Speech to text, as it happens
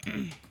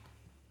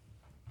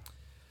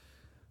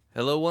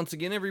Hello once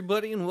again,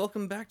 everybody, and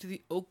welcome back to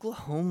the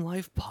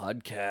OklaHomeWife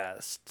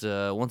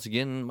podcast. Once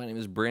again, my name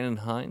is Brandon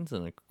Hines,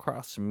 and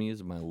across from me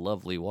is my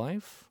lovely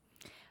wife.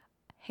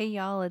 Hey,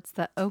 y'all, it's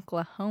the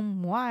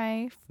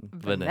OklaHomeWife,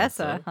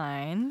 Vanessa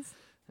Hines.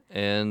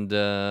 And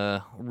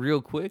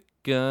real quick,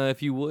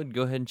 if you would,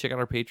 go ahead and check out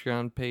our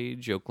Patreon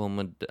page,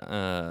 Oklahoma.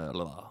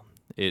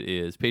 It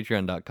is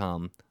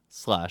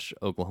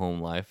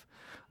patreon.com/OklaHomeWife.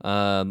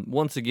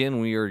 Once again,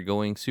 we are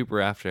going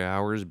super after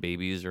hours.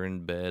 Babies are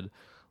in bed.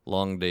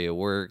 Long day of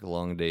work,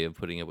 long day of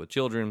putting up with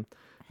children.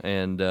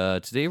 And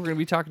today we're going to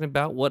be talking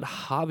about what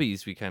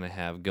hobbies we kind of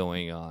have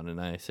going on.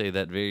 And I say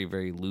that very,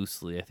 very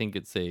loosely. I think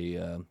it's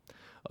a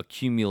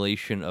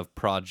accumulation of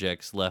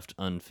projects left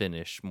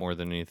unfinished more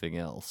than anything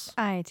else.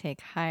 I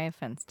take high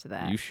offense to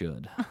that. You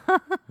should.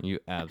 You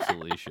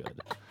absolutely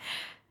should.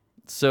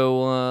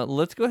 So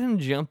let's go ahead and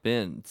jump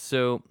in.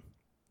 So,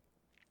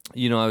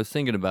 I was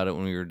thinking about it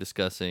when we were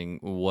discussing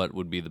what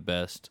would be the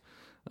best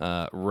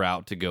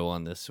route to go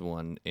on this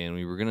one, and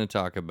we were going to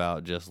talk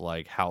about just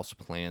like house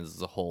plans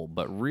as a whole,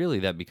 but really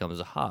that becomes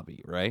a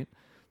hobby, right?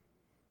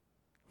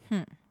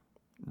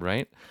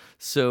 Right?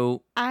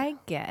 So I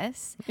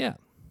guess. Yeah.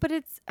 But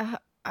it's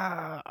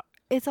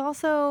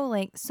also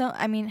like, so,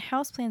 I mean,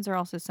 house plans are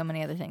also so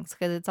many other things,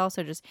 because it's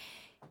also just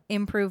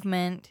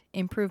improvement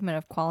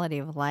of quality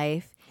of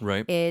life.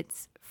 Right.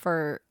 It's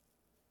for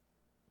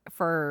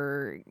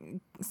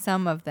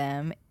some of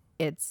them,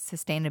 it's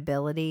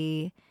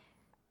sustainability,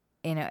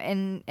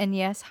 and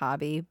yes,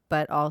 hobby,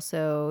 but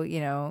also,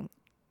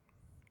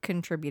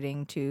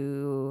 contributing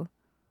to.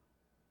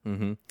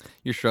 Mm-hmm.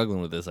 You're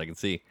struggling with this, I can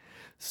see.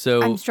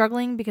 So I'm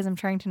struggling because I'm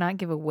trying to not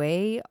give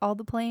away all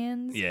the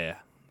plans. Yeah,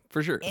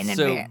 for sure. In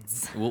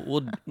advance.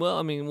 We'll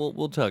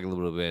talk a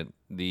little bit.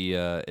 The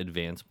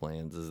advanced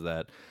plans is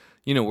that,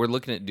 we're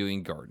looking at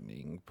doing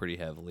gardening pretty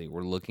heavily.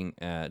 We're looking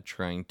at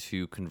trying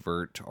to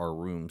convert our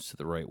rooms to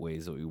the right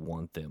ways that we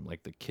want them.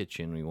 Like the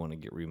kitchen, we want to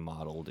get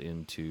remodeled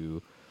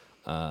into,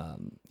 a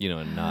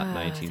not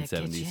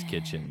 1970s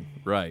kitchen.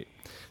 Right.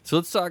 So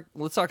let's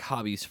talk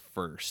hobbies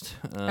first.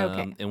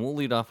 Okay. And we'll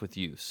lead off with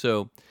you.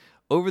 So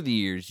over the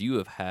years, you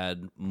have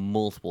had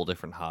multiple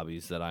different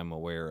hobbies that I'm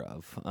aware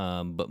of.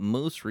 But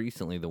most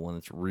recently, the one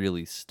that's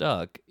really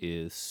stuck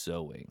is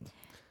sewing.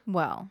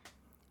 Well,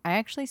 I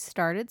actually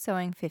started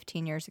sewing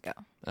 15 years ago.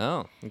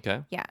 Oh,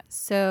 okay. Yeah.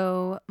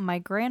 So my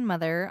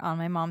grandmother on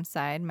my mom's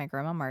side, my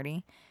grandma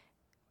Marty,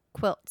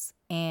 quilts.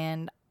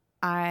 And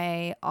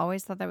I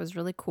always thought that was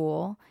really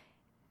cool.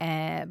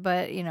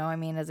 But,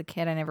 as a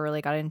kid, I never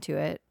really got into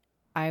it.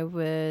 I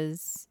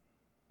was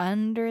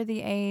under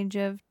the age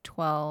of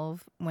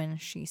 12 when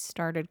she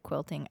started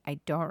quilting. I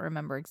don't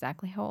remember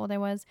exactly how old I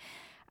was.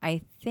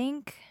 I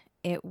think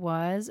it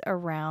was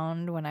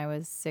around when I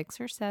was 6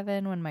 or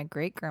 7 when my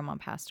great grandma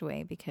passed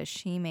away, because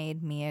she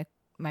made me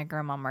my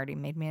grandma Marty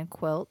made me a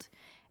quilt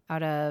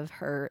out of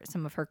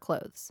some of her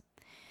clothes.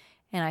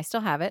 And I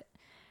still have it.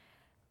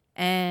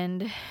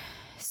 And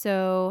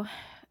so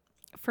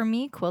for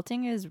me,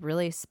 quilting is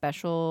really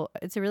special.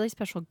 It's a really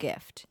special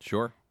gift.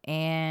 Sure.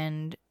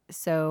 And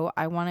so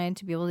I wanted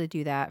to be able to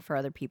do that for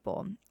other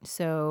people.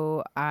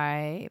 So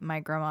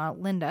my grandma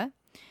Linda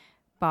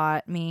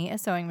bought me a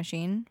sewing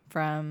machine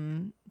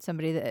from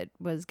somebody that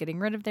was getting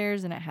rid of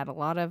theirs, and it had a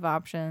lot of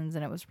options,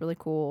 and it was really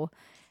cool.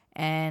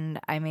 And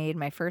I made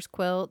my first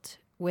quilt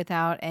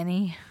without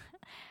any.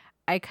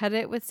 I cut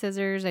it with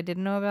scissors. I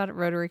didn't know about a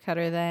rotary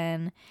cutter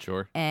then.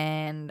 Sure.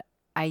 And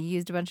I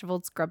used a bunch of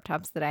old scrub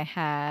tops that I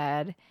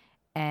had,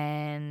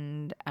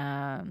 and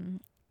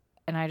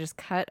I just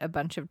cut a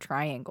bunch of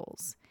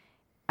triangles.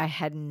 I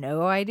had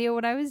no idea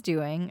what I was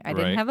doing. I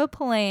didn't have a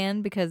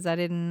plan because I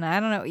don't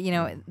know,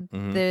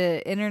 Mm-hmm.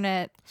 The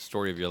internet.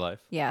 Story of your life.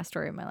 Yeah,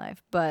 story of my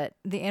life. But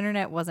the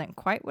internet wasn't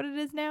quite what it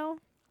is now,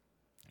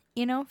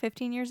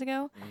 15 years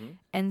ago. Mm-hmm.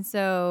 And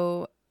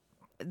so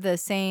the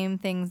same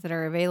things that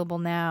are available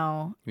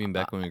now. You mean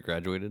back when we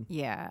graduated?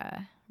 Yeah,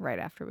 right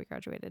after we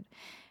graduated.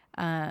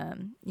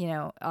 On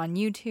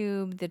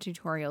YouTube, the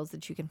tutorials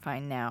that you can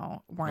find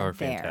now weren't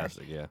there.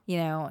 Fantastic,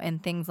 yeah.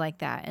 And things like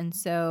that. And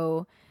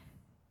so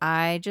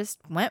I just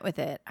went with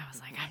it. I was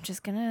like, I'm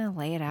just going to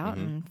lay it out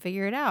and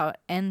figure it out.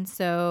 And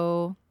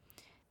so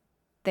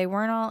they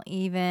weren't all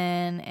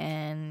even,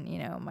 and,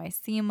 my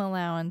seam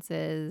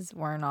allowances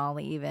weren't all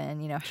even,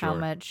 Sure.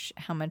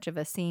 how much of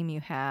a seam you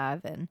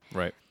have. And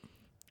Right.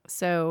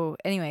 so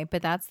anyway,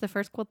 but that's the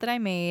first quilt that I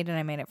made, and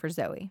I made it for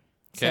Zoe.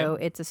 Okay. So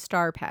it's a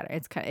star pattern.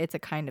 It's a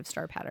kind of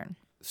star pattern.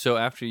 So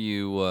after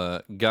you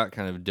got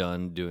kind of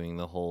done doing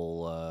the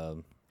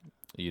whole,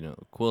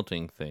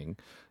 quilting thing,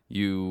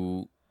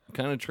 you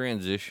kind of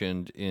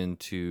transitioned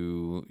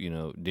into,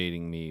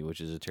 dating me,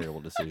 which is a terrible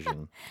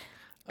decision.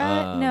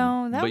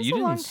 No, that was a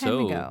long time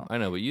sew, ago. I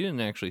know, but you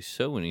didn't actually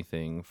sew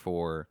anything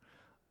for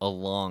a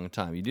long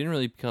time. You didn't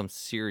really become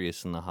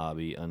serious in the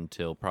hobby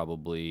until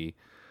probably,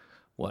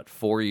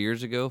 4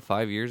 years ago,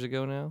 5 years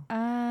ago now?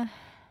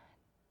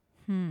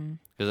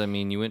 Because,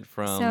 you went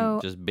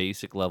from just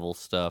basic level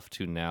stuff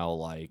to now,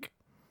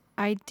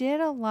 I did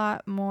a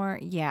lot more.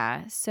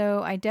 Yeah.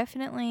 So I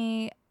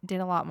definitely did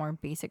a lot more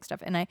basic stuff.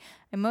 And I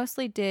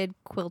mostly did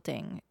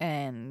quilting.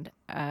 And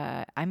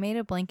I made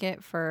a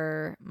blanket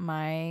for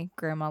my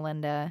grandma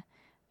Linda,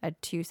 a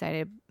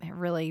two-sided,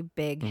 really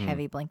big, Hmm.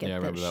 heavy Yeah, I blanket that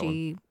remember that one.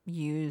 she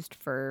used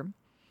for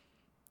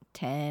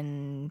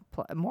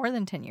more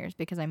than 10 years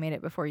because I made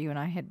it before you and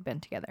I had been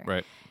together.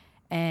 Right.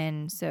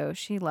 And so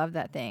she loved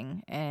that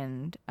thing.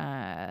 And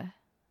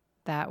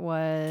that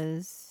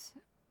was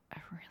a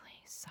really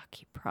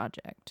sucky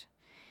project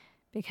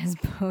because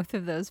both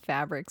of those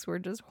fabrics were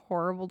just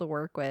horrible to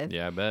work with.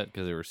 Yeah, I bet,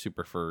 because they were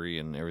super furry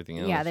and everything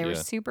else. Yeah, they were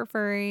super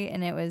furry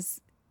and it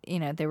was,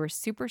 they were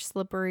super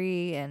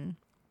slippery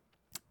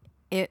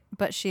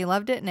but she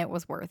loved it and it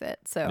was worth it.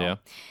 So, Yeah.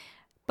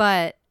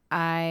 but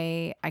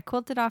I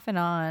quilted off and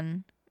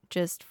on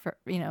just for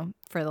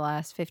the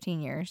last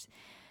 15 years.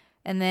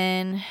 And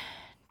then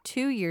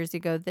 2 years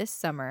ago this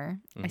summer,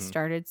 I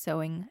started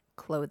sewing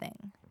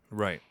clothing.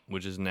 Right.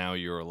 Which is now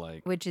your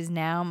Which is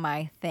now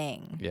my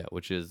thing. Yeah,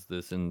 which is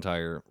this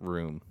entire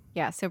room.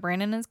 Yeah, so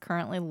Brandon is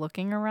currently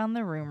looking around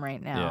the room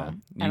right now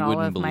Yeah. at You all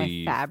wouldn't of my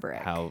believe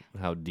fabric.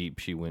 how deep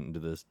she went into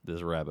this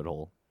rabbit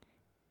hole.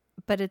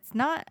 But it's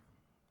not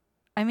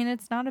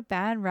a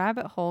bad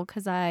rabbit hole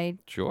because I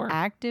Sure.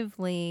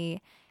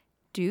 actively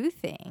do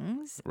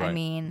things. Right. I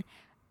mean,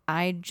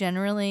 I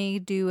generally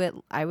do it,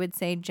 I would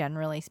say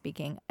generally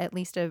speaking, at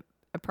least a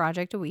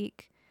project a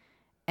week.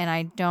 And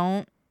I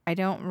don't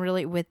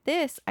really, with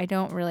this, I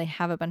don't really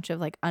have a bunch of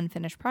like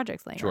unfinished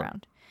projects laying Sure.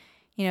 around.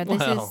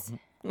 This is,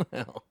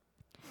 Well.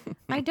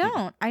 I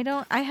don't,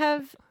 I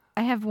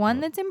have one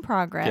that's in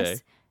progress.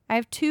 Okay. I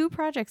have 2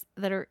 projects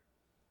that are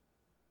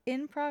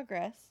in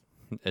progress.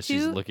 As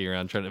she's looking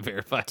around trying to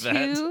verify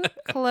that. 2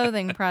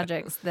 clothing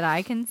projects that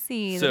I can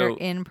see that are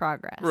in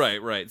progress.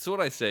 Right. So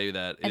what I say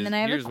that is, And then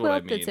I have a here's what I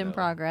quilt mean, that's in though.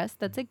 progress.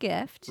 That's a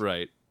gift.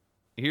 Right.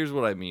 Here's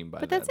what I mean by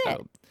But that, that's it.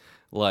 though.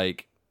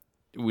 Like,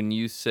 when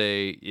you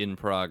say in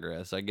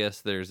progress, I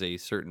guess there's a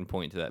certain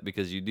point to that,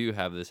 because you do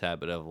have this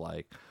habit of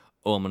like,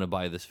 oh, I'm going to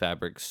buy this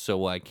fabric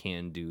so I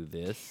can do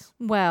this.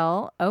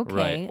 Well, okay.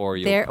 Right. Or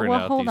you'll print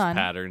out hold these on.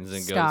 patterns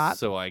and Stop. go,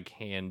 so I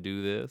can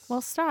do this.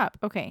 Well, stop.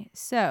 Okay.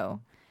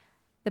 So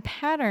the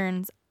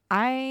patterns,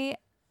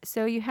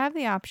 so you have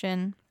the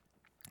option.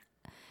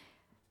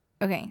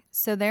 Okay.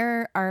 So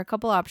there are a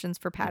couple options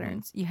for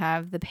patterns. You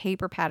have the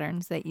paper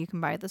patterns that you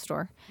can buy at the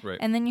store. Right.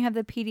 And then you have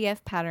the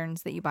PDF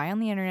patterns that you buy on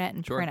the internet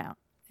and print out,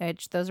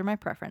 which those are my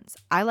preference.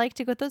 I like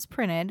to get those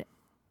printed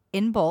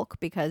in bulk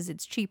because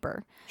it's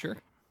cheaper. Sure.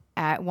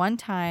 At one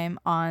time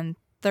on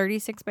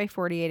 36 by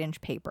 48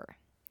 inch paper.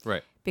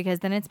 Right. Because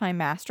then it's my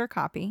master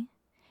copy.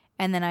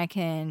 And then I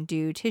can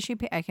do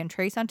I can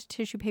trace onto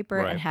tissue paper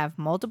and have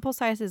multiple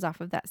sizes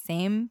off of that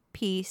same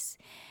piece.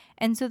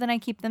 And so then I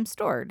keep them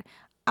stored.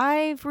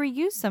 I've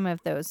reused some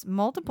of those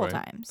multiple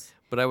times.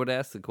 But I would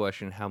ask the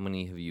question, how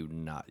many have you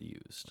not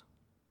used?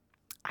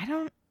 I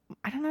don't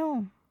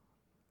know.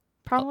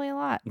 Probably a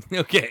lot.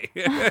 Okay.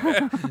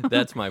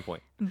 That's my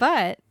point.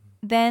 But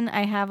then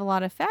I have a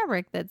lot of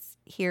fabric that's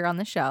here on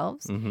the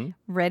shelves,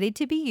 ready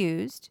to be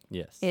used.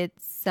 Yes.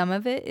 Some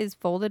of it is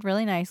folded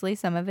really nicely.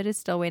 Some of it is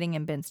still waiting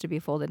in bins to be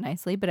folded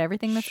nicely. But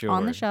everything that's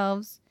on the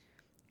shelves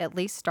at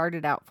least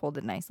started out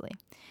folded nicely.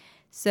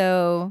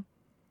 So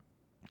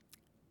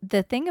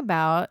the thing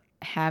about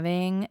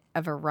having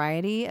a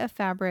variety of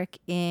fabric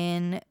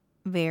in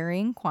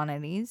varying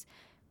quantities,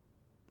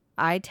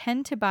 I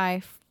tend to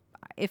buy,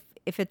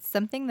 if it's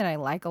something that I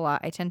like a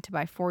lot, I tend to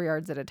buy 4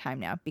 yards at a time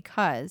now,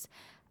 because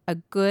a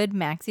good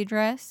maxi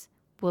dress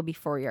will be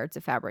 4 yards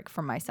of fabric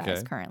for my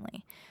size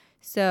currently.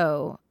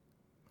 So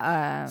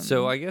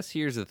I guess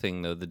here's the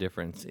thing, though, the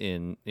difference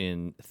in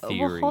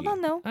theory. Well, hold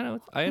on, though. I know.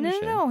 I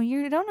understand. No,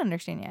 you don't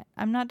understand yet.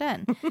 I'm not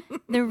done.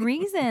 The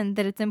reason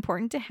that it's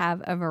important to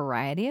have a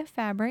variety of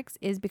fabrics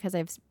is because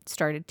I've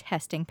started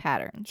testing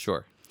patterns.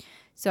 Sure.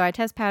 So I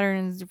test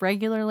patterns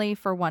regularly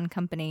for one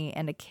company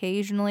and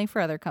occasionally for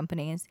other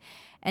companies.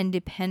 And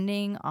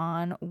depending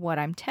on what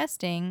I'm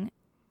testing,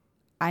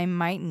 I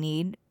might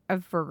need a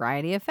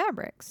variety of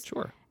fabrics.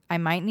 Sure. I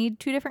might need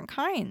 2 different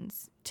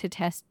kinds to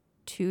test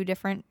 2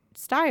 different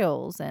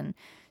styles. And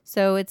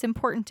so it's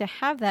important to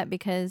have that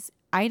because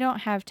I don't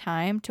have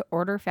time to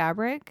order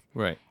fabric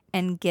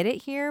and get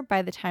it here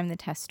by the time the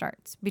test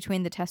starts.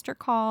 Between the tester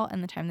call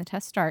and the time the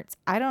test starts,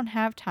 I don't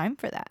have time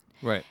for that.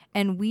 Right.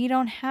 And we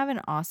don't have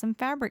an awesome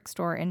fabric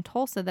store in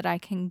Tulsa that I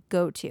can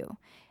go to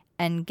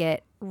and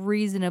get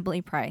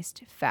reasonably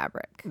priced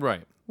fabric.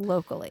 Right.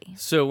 Locally.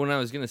 So what I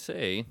was going to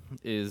say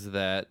is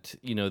that,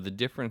 the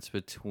difference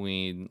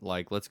between,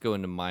 like, let's go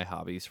into my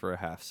hobbies for a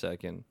half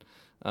second.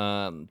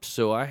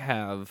 So I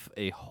have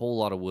a whole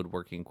lot of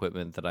woodworking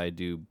equipment that I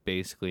do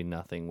basically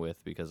nothing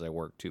with because I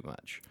work too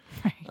much.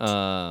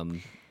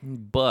 Right.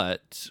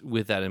 But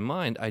with that in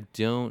mind, I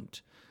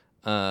don't,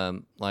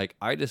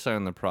 I decide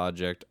on the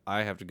project,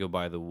 I have to go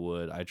buy the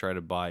wood. I try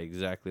to buy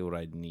exactly what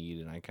I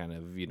need, and I kind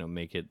of,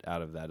 make it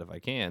out of that if I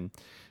can.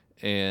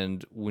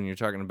 And when you're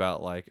talking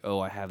about like, oh,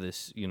 I have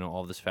this,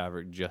 all this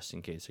fabric just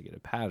in case I get a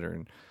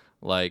pattern,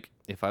 like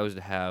if I was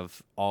to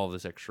have all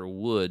this extra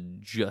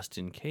wood just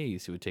in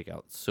case, it would take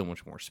out so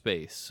much more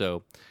space.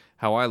 So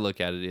how I look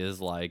at it is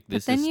like, But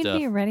this then is you'd stuff.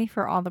 be ready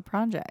for all the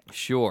projects.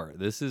 Sure,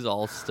 this is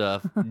all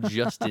stuff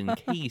just in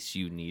case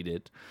you need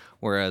it,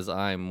 whereas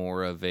I'm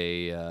more of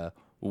a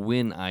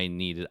when I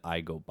need it,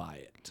 I go buy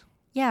it.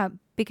 Yeah,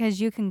 because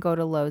you can go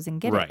to Lowe's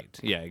and get it. Right.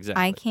 Yeah,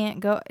 exactly. I can't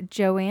go.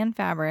 Joann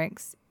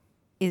Fabrics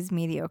is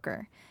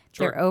mediocre.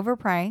 Sure. They're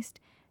overpriced.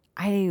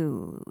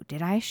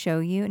 Did I show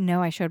you?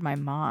 No, I showed my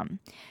mom.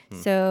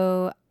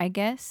 So I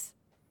guess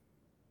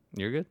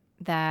You're good.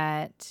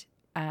 that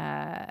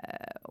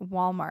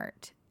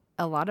Walmart,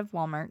 a lot of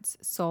Walmarts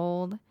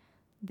sold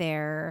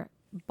their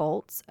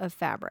bolts of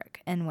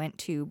fabric and went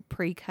to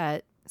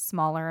pre-cut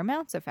smaller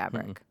amounts of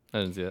fabric. I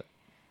didn't see that.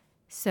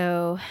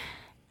 So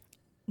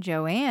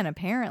Joann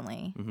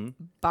apparently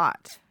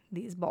bought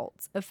these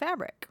bolts of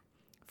fabric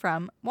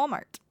from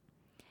Walmart,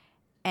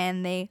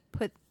 and they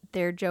put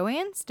their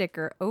Joann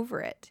sticker over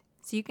it.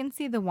 So you can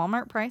see the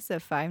Walmart price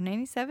of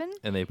 $5.97,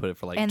 And they put it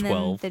for like and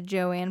 12. then the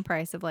Joann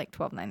price of like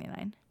 $12.99.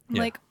 I'm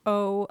Yeah. like,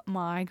 oh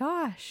my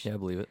gosh. Yeah, I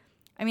believe it.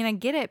 I mean, I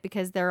get it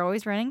because they're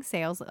always running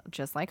sales,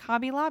 just like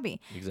Hobby Lobby.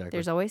 Exactly.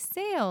 There's always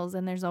sales,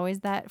 and there's always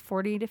that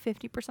 40 to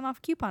 50%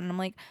 off coupon. And I'm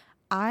like,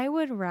 I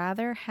would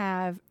rather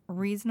have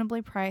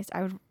reasonably priced.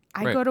 I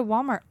Right. go to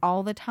Walmart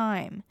all the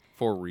time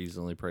For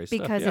reasonably priced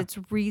because stuff. it's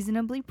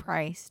reasonably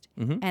priced,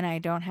 and I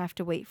don't have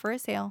to wait for a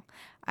sale.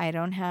 I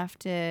don't have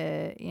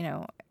to,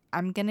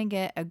 I'm going to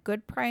get a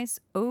good price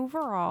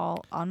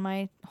overall on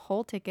my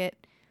whole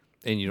ticket.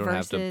 And you don't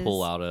have to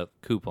pull versus- out a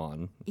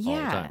coupon all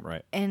the time,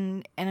 right?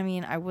 And I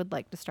mean, I would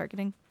like to start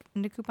getting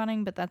into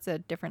couponing, but that's a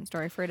different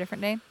story for a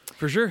different day.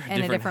 For sure.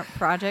 And a different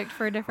project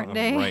for a different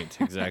day. Right,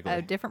 exactly.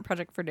 A different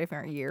project for a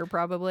different year,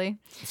 probably.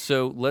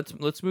 So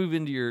let's move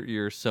into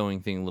your sewing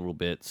thing a little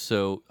bit.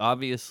 So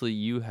obviously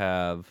you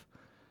have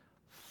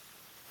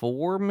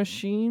 4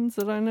 machines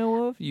that I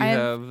know of. You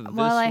have this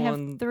I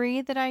one. have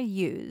 3 that I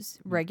use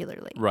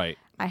regularly. Right.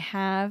 I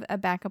have a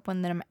backup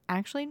one that I'm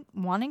actually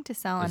wanting to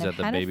sell. Is and that I've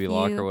the had baby a few,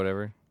 lock or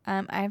whatever?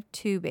 I have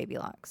 2 baby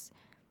locks.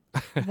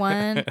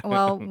 One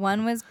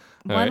was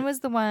right. was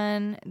the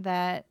one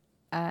that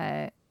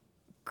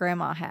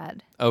Grandma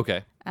had.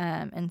 Okay.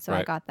 And so I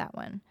Right. got that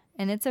one.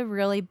 And it's a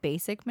really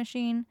basic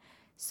machine.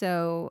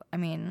 So, I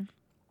mean,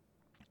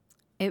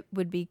 it'll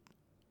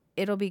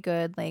be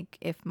good like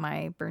if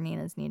my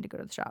Berninas need to go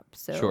to the shop.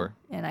 So Sure.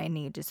 And I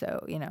need to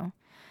sew,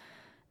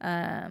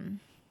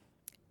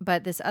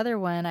 but this other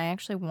one I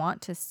actually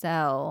want to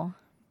sell,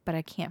 but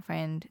I can't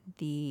find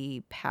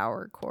the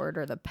power cord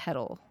or the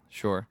pedal.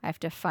 Sure. I have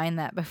to find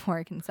that before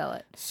I can sell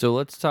it. So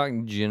let's talk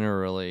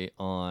generally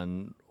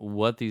on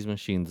what these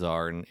machines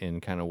are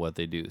and kind of what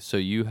they do. So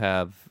you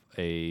have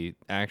a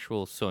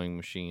actual sewing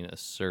machine, a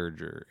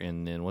serger,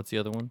 and then what's the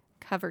other one?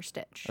 Cover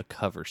stitch. A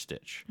cover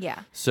stitch.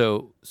 Yeah.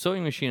 So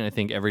sewing machine, I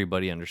think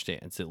everybody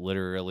understands. It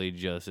literally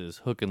just is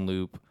hook and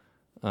loop,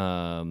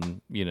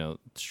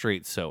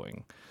 straight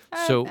sewing.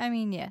 So I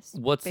mean, yes.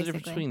 what's basically. the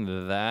difference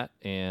between that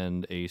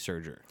and a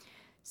serger?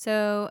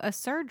 So a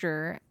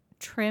serger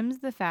trims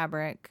the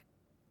fabric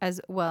as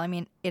well. I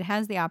mean, it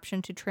has the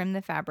option to trim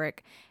the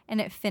fabric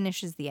and it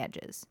finishes the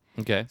edges.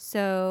 Okay.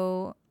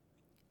 So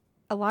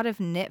a lot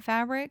of knit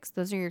fabrics,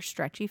 those are your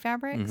stretchy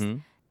fabrics,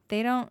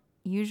 they don't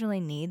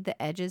usually need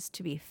the edges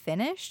to be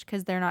finished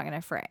because they're not going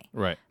to fray.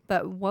 Right.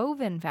 But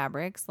woven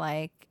fabrics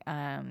like,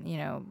 I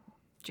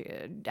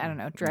don't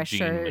know, dress Jean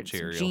shirts,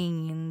 material.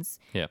 jeans,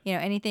 Yeah.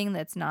 Anything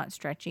that's not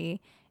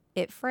stretchy,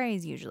 it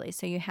frays usually.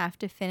 So you have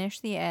to finish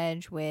the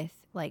edge with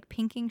like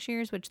pinking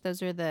shears, which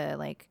those are the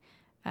like,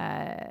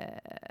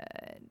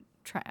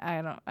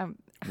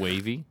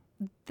 Wavy.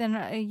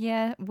 then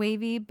yeah,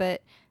 wavy,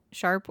 but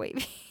sharp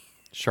wavy.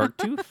 Shark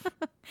tooth?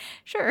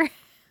 Sure.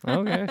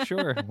 Okay,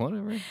 sure.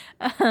 Whatever.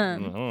 I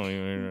don't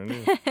even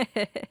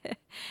know.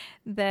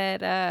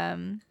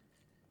 That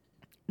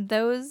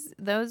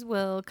those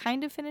will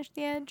kind of finish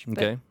the edge.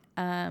 But, Okay.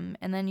 and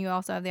then you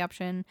also have the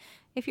option,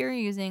 if you're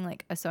using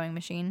like a sewing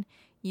machine,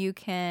 you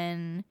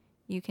can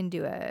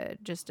do a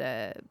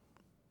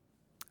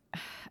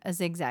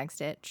zigzag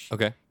stitch.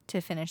 Okay. To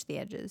finish the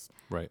edges.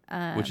 Right.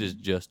 Which is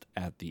just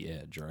at the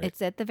edge, right?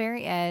 It's at the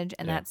very edge,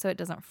 and Yeah. that's so it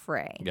doesn't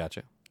fray.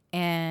 Gotcha.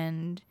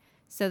 And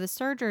so the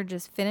serger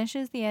just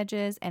finishes the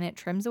edges and it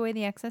trims away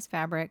the excess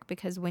fabric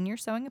because when you're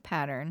sewing a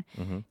pattern,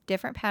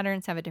 different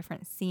patterns have a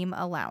different seam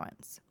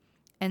allowance.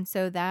 And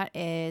so that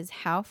is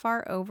how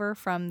far over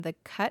from the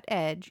cut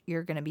edge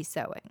you're going to be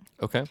sewing.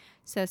 Okay.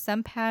 So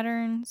some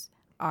patterns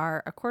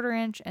are a 1/4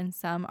 inch and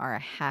some are a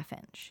 1/2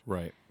 inch.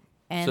 Right.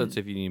 And So it's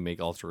if you need to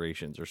make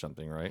alterations or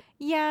something, right?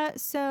 yeah,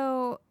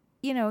 so,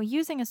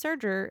 using a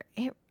serger,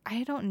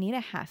 I don't need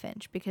a 1/2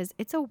 inch because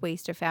it's a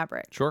waste of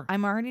fabric. Sure.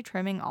 I'm already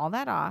trimming all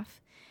that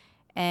off.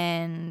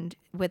 And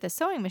with a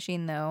sewing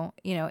machine, though,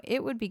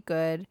 it would be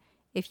good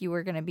if you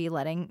were going to be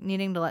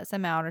needing to let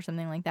some out or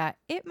something like that.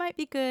 It might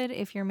be good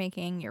if you're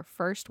making your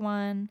first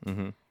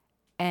one.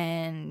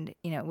 And,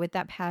 with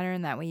that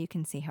pattern, that way you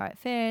can see how it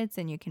fits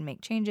and you can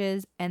make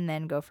changes and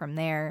then go from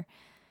there.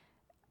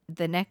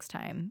 the next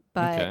time.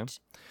 Okay. But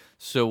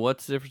So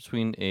what's the difference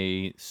between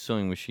a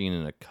sewing machine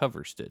and a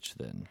cover stitch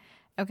then?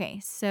 okay,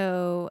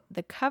 so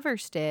the cover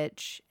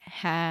stitch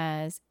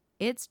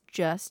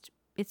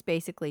it's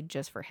basically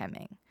just for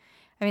hemming.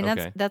 I mean,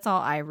 Okay. that's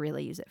all I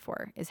really use it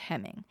for is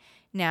hemming.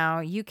 Now,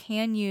 you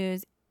can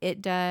use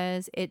it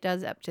does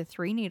up to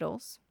 3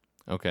 needles.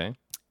 Okay.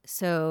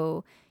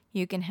 So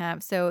you can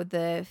have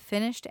the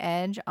finished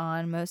edge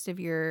on most of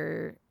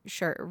your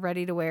shirt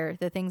ready to wear,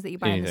 the things that you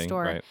buy in the Anything,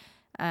 store.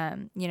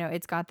 right?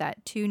 It's got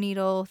that 2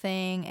 needle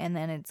thing, and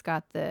then it's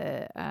got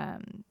the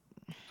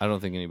I don't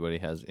think anybody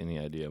has any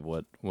idea of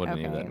what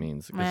any of that okay.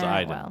 means because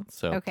I don't. Well,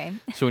 So, okay.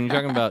 so when you're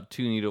talking about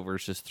 2 needle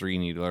versus 3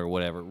 needle or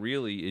whatever,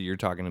 really you're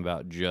talking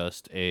about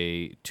just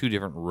two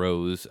different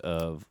rows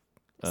of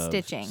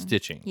Stitching.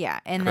 Stitching. Yeah,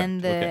 and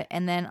Correct.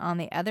 and then on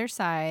the other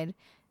side,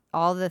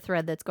 all the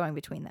thread that's going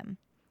between them.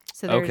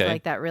 So there's Okay.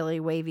 like that really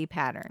wavy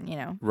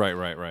pattern,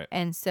 Right.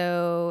 And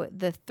so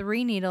the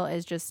 3 needle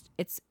is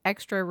it's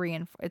extra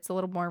it's a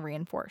little more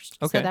reinforced.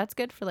 Okay. So that's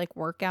good for like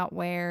workout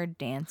wear,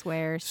 dance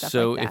wear, stuff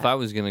So like that. if I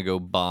was gonna go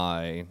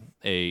buy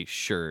a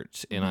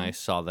shirt and Mm-hmm. I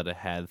saw that it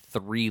had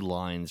 3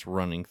 lines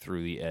running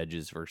through the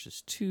edges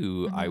versus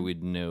 2, I Mm-hmm.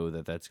 would know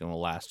that that's gonna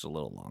last a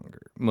little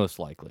longer, most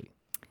likely.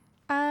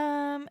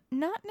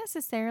 Not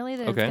necessarily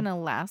that it's Okay. going to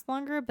last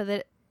longer, but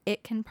that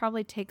it can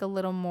probably take a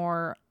little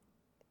more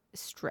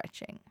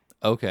stretching.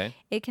 Okay.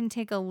 It can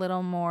take a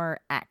little more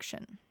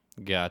action.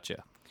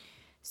 Gotcha.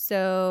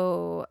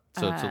 So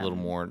So it's a little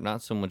more,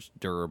 not so much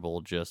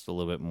durable, just a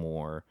little bit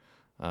more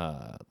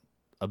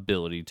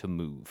ability to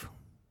move.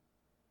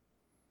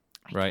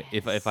 Right?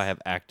 If I have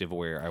active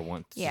wear, I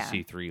want to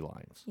see 3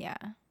 lines. Yeah.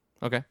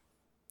 Okay.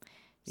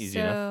 Easy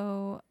enough.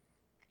 So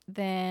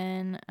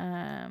then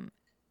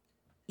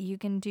you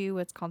can do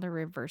what's called a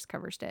reverse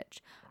cover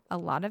stitch. A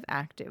lot of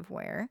active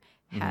wear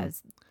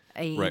has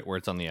Right, where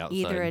it's on the outside.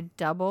 either a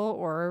double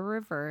or a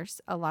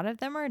reverse. A lot of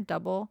them are a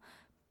double,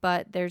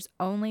 but there's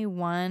only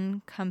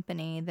one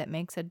company that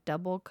makes a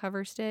double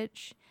cover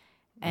stitch,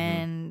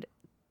 and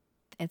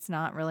it's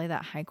not really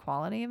that high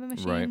quality of a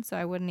machine, Right. so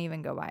I wouldn't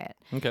even go buy it.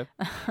 Okay.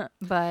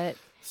 But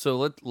So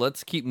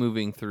let's keep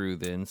moving through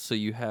then. So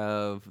you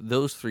have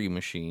those 3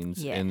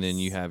 machines, and then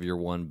you Yes. have your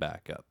one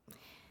backup.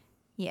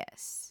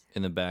 yes.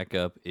 And the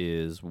backup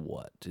is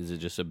what? Is it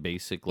just a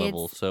basic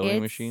level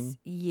sewing machine?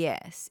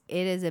 Yes,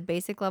 it is a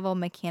basic level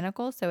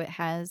mechanical. So it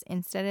has,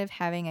 instead of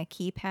having a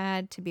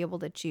keypad to be able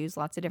to choose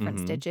lots of different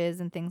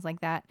stitches and things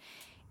like that,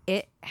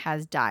 it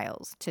has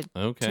dials to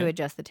Okay.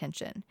 adjust the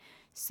tension.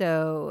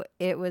 So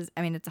it's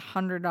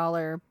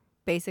 $100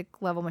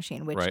 basic level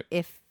machine, which Right.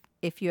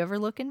 if you ever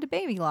look into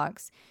baby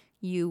locks,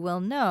 you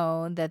will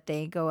know that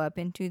they go up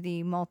into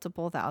the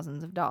multiple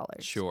thousands of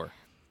dollars. Sure.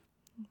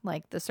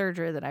 Like the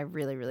Surger that I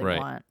really, really Right.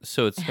 want.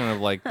 So it's kind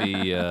of like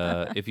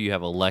the if you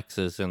have a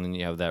Lexus and then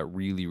you have that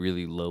really,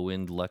 really low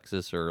end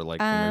Lexus or like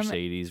the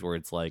Mercedes where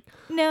it's like,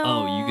 No.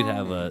 oh, you could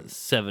have a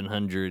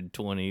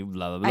 720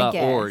 blah blah I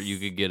blah, or guess. you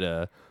could get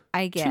a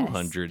I guess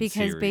 200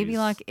 because Baby series.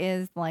 Lock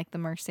is like the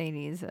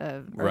Mercedes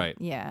of Right.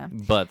 Yeah.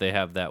 But they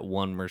have that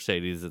one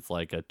Mercedes that's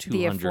like a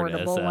 200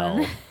 affordable SL.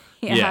 one.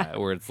 Yeah,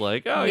 where it's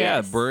like, oh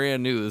Yes. yeah,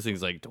 brand new. This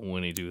thing's like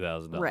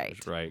 $22,000,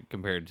 Right. right?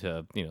 Compared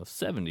to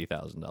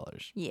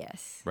 $70,000,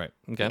 Yes. right?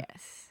 Okay.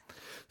 Yes.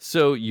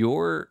 So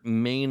your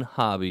main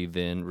hobby,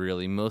 then,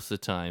 really, most of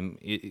the time,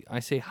 I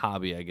say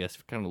hobby, I guess,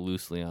 kind of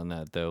loosely on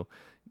that though,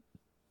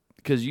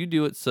 because you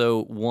do it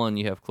so one,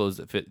 you have clothes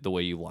that fit the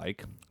way you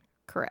like.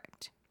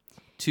 Correct.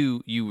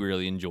 2, you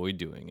really enjoy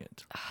doing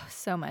it.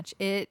 So much.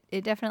 It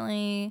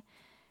definitely,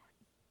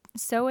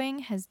 sewing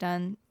has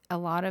done a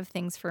lot of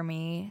things for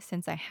me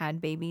since I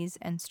had babies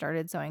and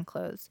started sewing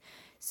clothes.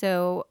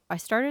 So I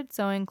started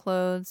sewing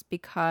clothes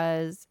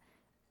because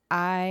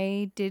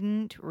I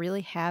didn't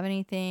really have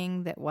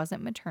anything that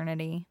wasn't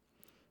maternity.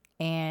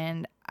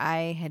 And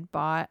I had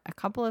bought a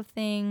couple of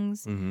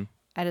things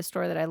at a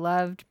store that I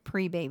loved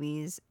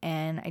pre-babies,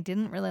 and I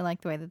didn't really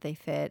like the way that they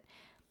fit.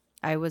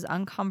 I was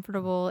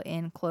uncomfortable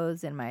in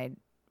clothes in my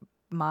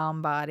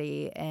mom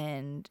body,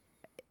 and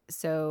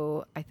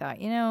so I thought,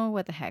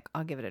 what the heck,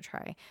 I'll give it a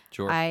try.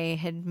 Sure. I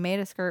had made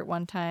a skirt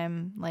one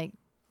time, like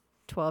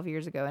 12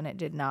 years ago, and it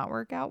did not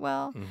work out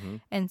well.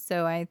 And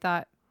so I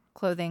thought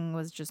clothing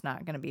was just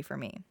not going to be for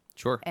me.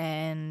 Sure.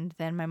 And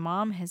then my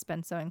mom has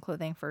been sewing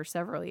clothing for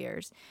several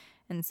years.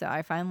 And so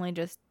I finally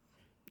just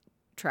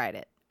tried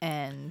it.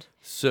 And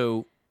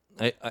So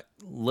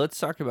let's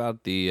talk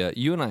about the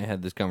you and I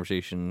had this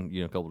conversation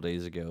a couple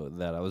days ago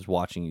that I was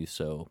watching you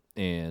sew,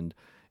 and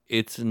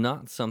it's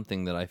not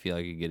something that I feel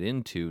I could get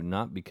into,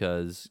 not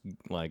because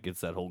like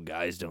it's that whole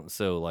guys don't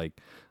sew. Like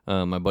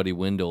my buddy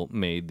Wendell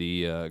made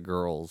the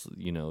girls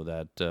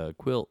that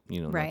quilt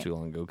not Right. too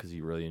long ago because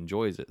he really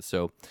enjoys it.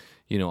 So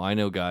I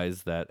know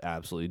guys that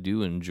absolutely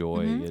do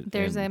enjoy it.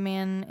 there's and, a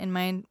man in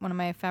one of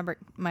my fabric,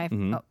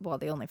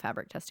 the only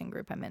fabric testing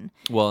group I'm in.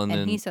 well, And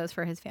then he sews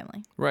for his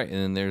family. right, and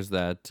then there's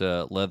that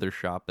leather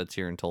shop that's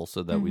here in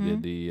Tulsa that we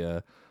did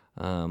the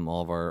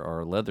all of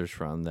our leathers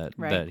from, that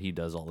Right. he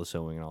does all the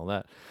sewing and all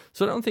that.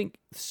 So I don't think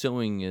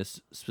sewing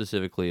is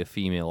specifically a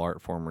female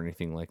art form or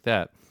anything like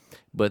that,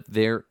 but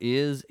there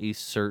is a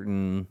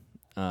certain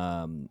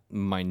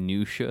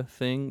minutia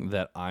thing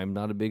that I'm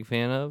not a big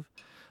fan of.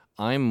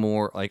 I'm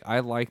more like,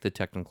 I like the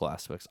technical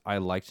aspects. I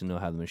like to know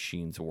how the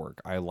machines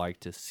work. I like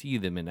to see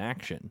them in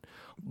action.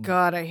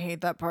 God, I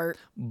hate that part.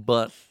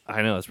 But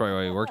I know that's probably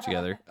why we work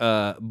together.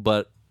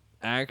 But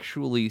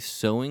actually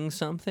sewing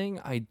something,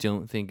 I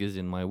don't think is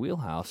in my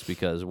wheelhouse,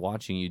 because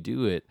watching you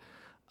do it,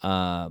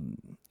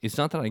 it's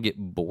not that I get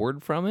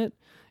bored from it.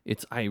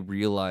 It's, I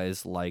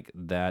realize like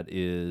that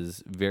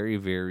is very,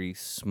 very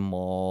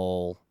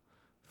small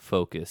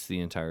focus the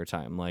entire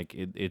time. Like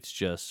it's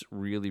just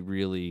really,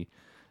 really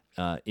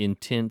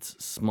intense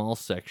small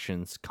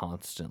sections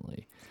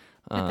constantly.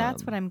 But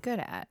that's what I'm good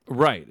at.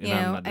 Right, and You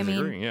I'm know, not I mean,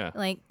 disagreeing. Yeah,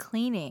 like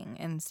cleaning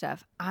and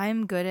stuff.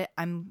 I'm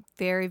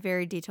very,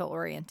 very detail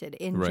oriented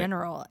in right,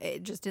 general,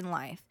 just in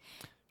life.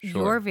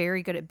 sure. You're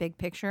very good at big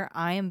picture.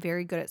 I am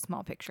very good at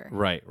small picture.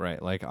 Right,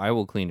 right. Like, I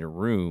will clean a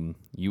room,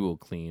 you will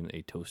clean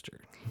a toaster.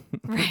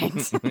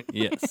 Right.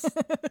 Yes.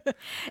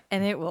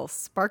 And it will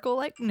sparkle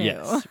like new.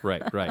 Yes,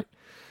 right, right.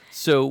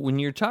 So when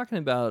you're talking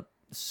about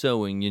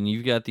sewing, and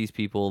you've got these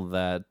people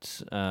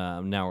that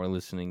now are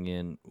listening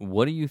in,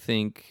 what do you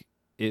think,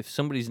 if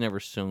somebody's never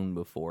sewn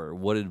before,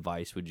 what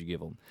advice would you give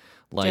them?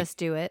 Like, Just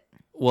do it.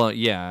 well,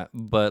 yeah,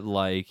 but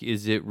like,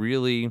 is it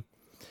really,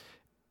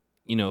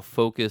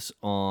 focus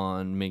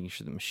on making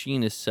sure the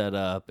machine is set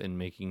up and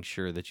making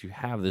sure that you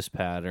have this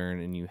pattern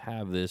and you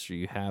have this or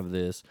you have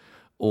this?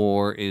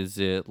 Or is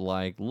it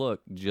like,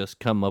 look, just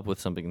come up with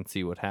something and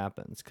see what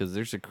happens? Because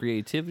there's a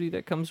creativity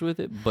that comes with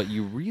it, but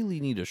you really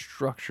need a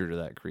structure to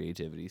that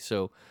creativity.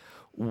 So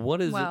what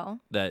is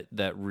Well, it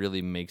that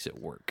really makes it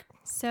work?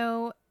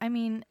 so, I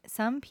mean,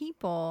 some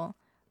people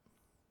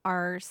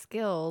are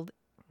skilled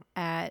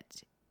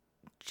at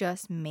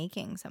just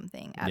making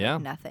something out Yeah.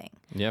 of nothing.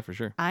 Yeah, for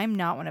sure. I'm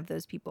not one of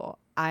those people.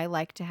 I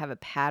like to have a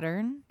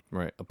pattern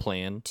Right. A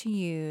plan. to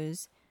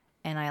use,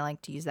 and I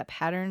like to use that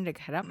pattern to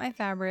cut up my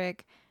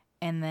fabric,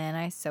 and then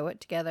I sew it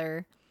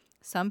together.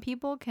 Some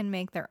people can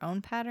make their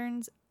own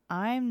patterns.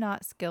 I'm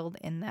not skilled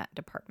in that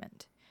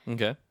department.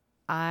 Okay.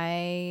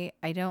 I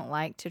don't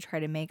like to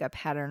try to make a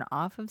pattern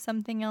off of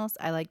something else.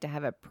 I like to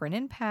have a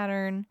printed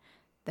pattern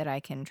that I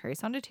can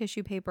trace onto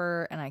tissue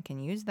paper, and I can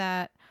use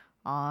that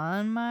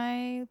on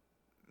my,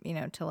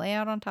 to lay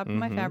out on top of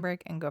my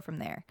fabric and go from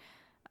there.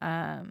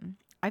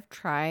 I've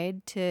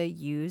tried to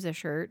use a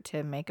shirt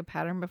to make a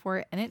pattern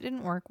before, and it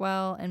didn't work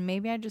well, and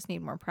maybe I just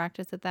need more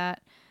practice at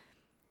that.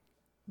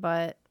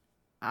 But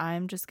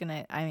I'm just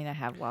gonna, I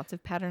have lots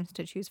of patterns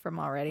to choose from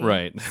already.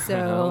 Right. So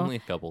Only a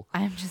couple.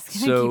 I'm just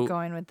gonna keep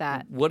going with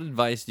that. What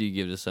advice do you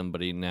give to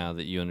somebody now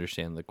that you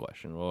understand the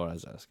question? What I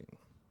was asking.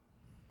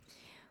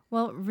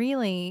 Well,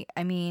 really,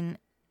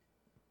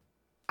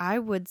 I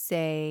would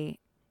say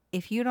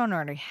if you don't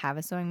already have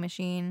a sewing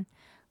machine,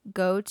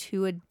 go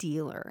to a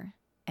dealer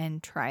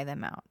and try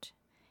them out.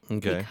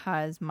 Okay.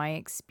 Because my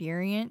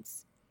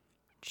experience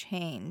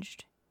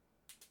changed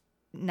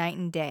night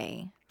and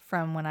day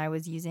from when I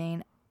was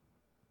using.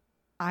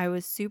 I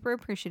was super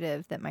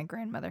appreciative that my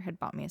grandmother had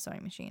bought me a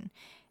sewing machine,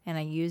 and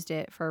I used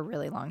it for a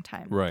really long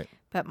time. Right.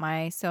 But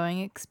my sewing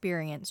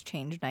experience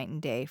changed night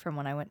and day from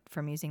when I went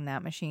from using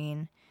that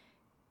machine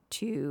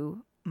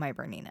to my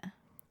Bernina.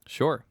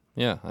 Sure.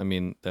 Yeah.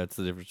 That's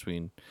the difference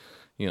between,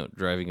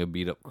 driving a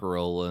beat up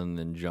Corolla and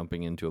then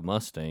jumping into a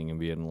Mustang and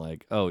being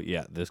like, oh,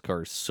 yeah, this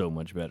car is so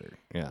much better.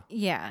 Yeah.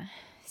 Yeah.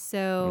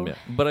 So. Yeah.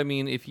 But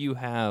if you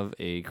have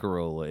a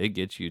Corolla, it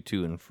gets you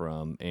to and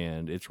from,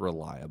 and it's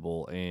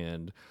reliable,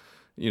 and,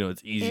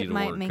 it's easy It to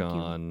might work make you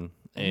on.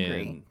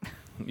 angry.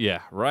 And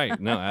yeah, right.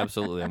 No,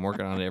 absolutely. I'm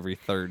working on it every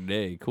third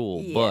day.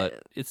 Cool. Yeah.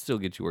 But it still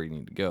gets you where you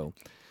need to go.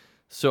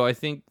 So I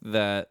think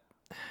that,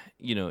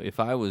 if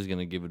I was going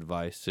to give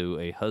advice to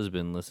a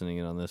husband listening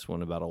in on this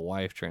one about a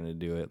wife trying to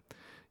do it,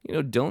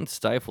 don't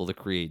stifle the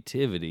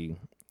creativity,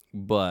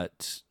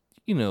 but,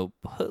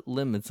 put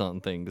limits on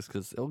things,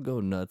 because they'll go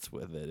nuts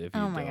with it if you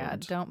don't. Oh my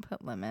God, don't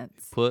put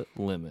limits. Put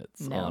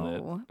limits on it.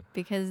 No,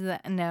 because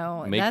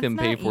no, Make that's them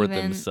pay not for it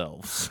even-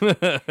 themselves.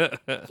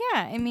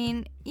 Yeah,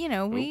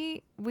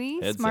 we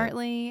Headset.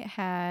 smartly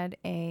had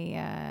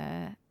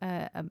a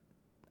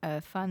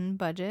fun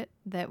budget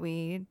that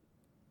we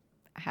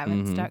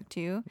haven't stuck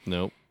to.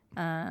 Nope.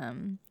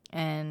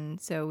 And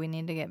so we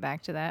need to get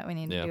back to that. We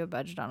need Yeah. to do a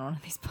budget on one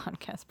of these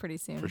podcasts pretty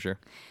soon. For sure.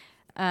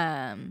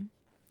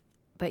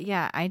 But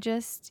yeah, I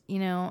just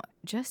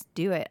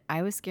do it.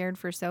 I was scared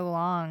for so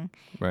long.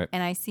 Right.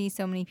 And I see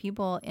so many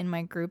people in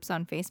my groups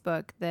on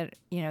Facebook that,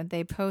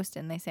 they post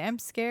and they say, I'm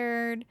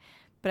scared,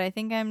 but I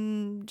think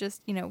I'm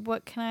just,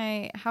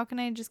 how can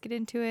I just get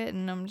into it?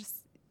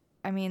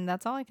 And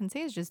that's all I can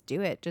say is just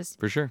do it. Just,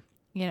 For sure.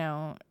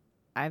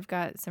 I've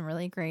got some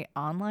really great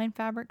online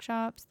fabric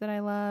shops that I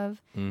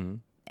love. Mm-hmm.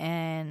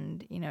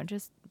 And,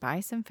 just buy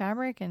some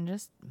fabric and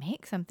just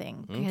make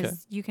something, Okay.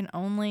 because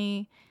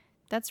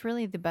that's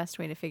really the best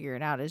way to figure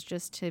it out, is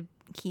just to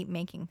keep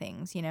making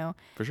things,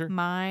 For sure.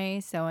 My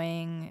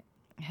sewing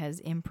has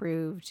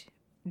improved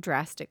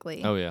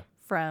drastically. Oh yeah.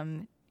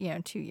 From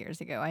 2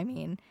 years ago. I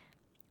mean,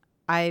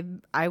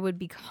 I would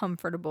be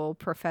comfortable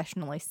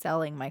professionally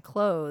selling my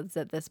clothes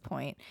at this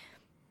point.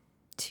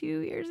 2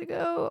 years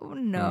ago,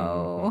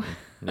 no.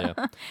 Yeah.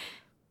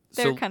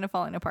 They're kind of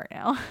falling apart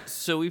now.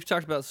 So we've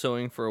talked about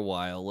sewing for a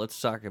while.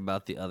 Let's talk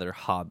about the other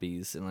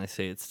hobbies. And I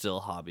say it's still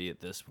a hobby at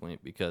this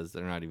point because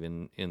they're not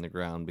even in the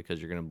ground,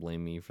 because you're going to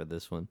blame me for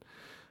this one.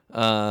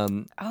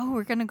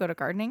 We're going to go to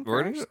gardening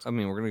first? We're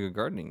going to go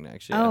gardening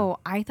next. Yeah. Oh,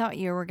 I thought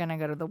you were going to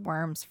go to the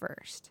worms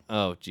first.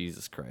 Oh,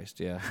 Jesus Christ.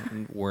 Yeah.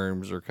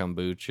 Worms or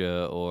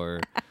kombucha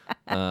or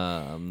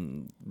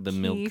the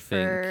milk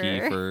thing,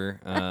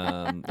 kefir.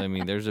 I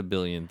mean, there's a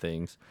billion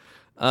things.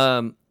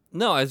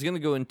 No, I was going to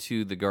go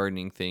into the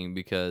gardening thing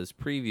because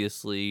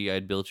previously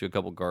I'd built you a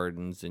couple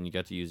gardens and you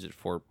got to use it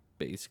for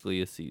basically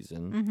a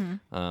season.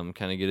 Kind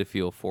of get a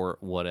feel for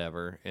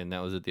whatever. And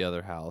that was at the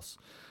other house.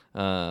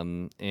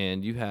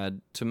 And you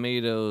had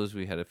tomatoes.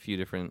 We had a few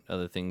different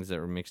other things that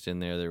were mixed in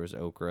there. There was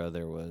okra.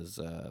 There was,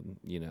 what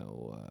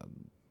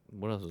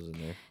else was in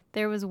there?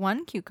 There was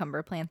one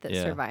cucumber plant that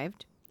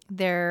survived.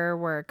 There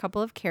were a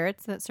couple of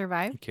carrots that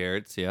survived.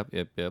 Carrots, yep.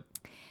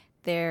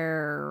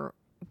 There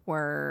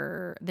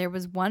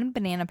was one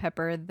banana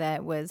pepper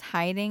that was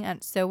hiding.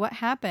 So what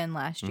happened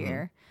last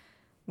year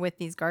with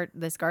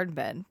this garden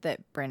bed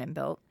that Brandon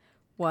built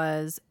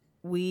was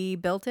we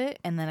built it,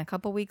 and then a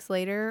couple weeks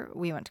later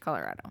we went to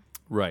Colorado.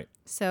 Right.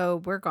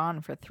 So we're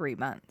gone for 3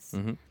 months,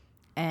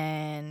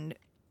 and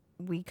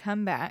we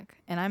come back,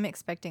 and I'm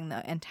expecting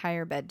the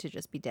entire bed to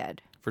just be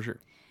dead. For sure.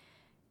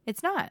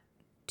 It's not.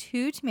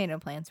 2 tomato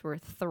plants were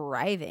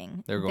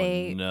thriving. They're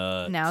going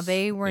nuts. Now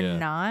they were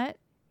not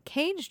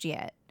caged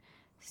yet.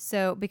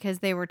 So, because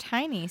they were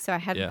tiny, so I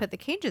had to put the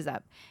cages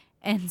up.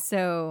 And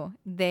so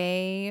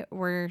they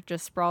were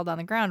just sprawled on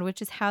the ground,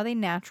 which is how they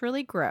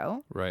naturally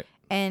grow. Right.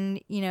 And,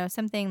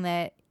 something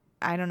that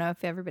I don't know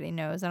if everybody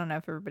knows, I don't know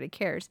if everybody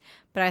cares,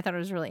 but I thought it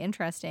was really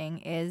interesting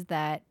is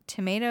that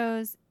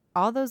tomatoes,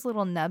 all those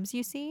little nubs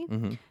you see,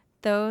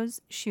 those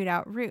shoot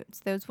out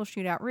roots. Those will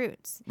shoot out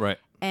roots. Right.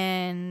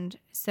 And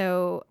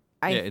so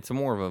it's a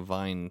more of a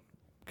vine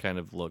kind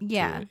of look to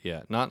it.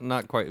 Yeah.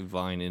 Not quite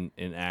vine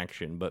in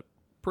action, but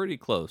pretty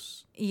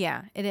close.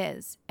 Yeah, it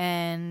is.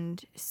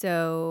 And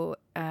so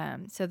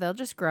they'll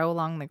just grow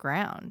along the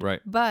ground.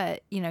 Right.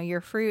 But, your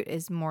fruit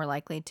is more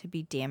likely to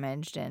be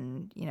damaged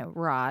and,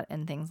 rot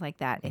and things like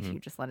that if you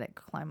just let it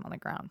climb on the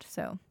ground.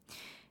 So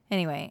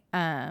anyway,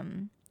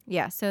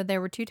 so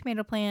there were 2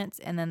 tomato plants,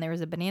 and then there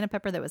was a banana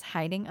pepper that was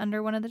hiding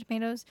under one of the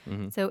tomatoes.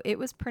 So it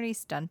was pretty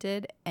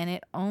stunted, and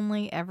it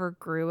only ever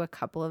grew a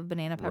couple of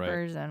banana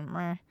peppers,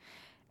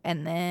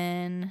 and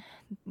then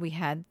we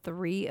had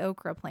 3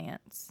 okra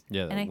plants.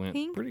 Yeah, that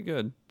went pretty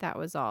good. That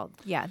was all.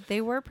 Yeah,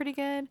 they were pretty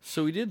good.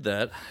 So we did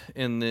that,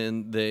 and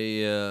then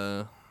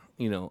they,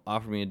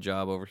 offered me a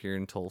job over here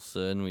in Tulsa,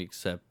 and we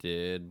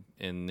accepted,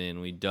 and then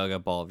we dug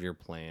up all of your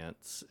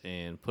plants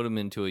and put them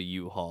into a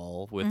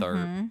U-Haul with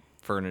our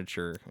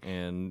furniture,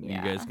 and you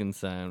guys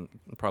can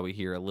probably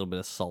hear a little bit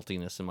of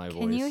saltiness in my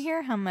voice. Can you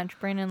hear how much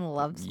Brandon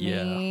loves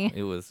me? Yeah,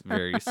 it was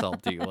very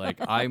salty. Like,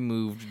 I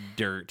moved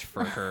dirt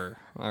for her,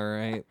 all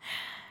right?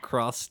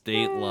 Cross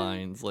state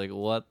lines. Like,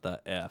 what the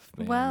F,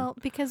 man? Well,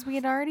 because we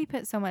had already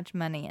put so much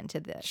money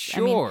into this.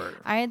 Sure.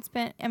 I'd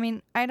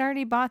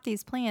already bought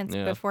these plants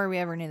before we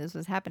ever knew this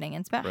was happening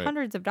and spent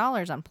hundreds of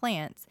dollars on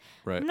plants.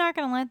 Right. I'm not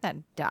going to let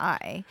that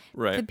die.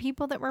 Right. The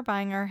people that were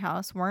buying our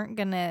house weren't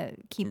going to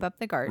keep up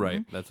the garden.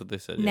 Right. That's what they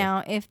said.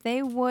 Now, if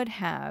they would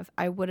have,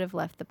 I would have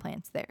left the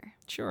plants there.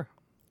 Sure.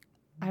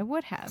 I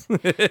would have.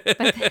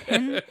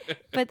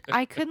 But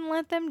I couldn't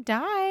let them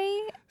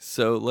die.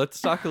 So let's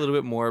talk a little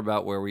bit more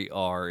about where we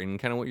are and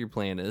kind of what your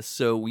plan is.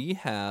 So we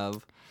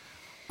have,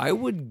 I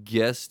would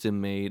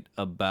guesstimate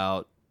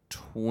about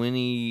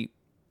 20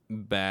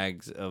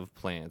 bags of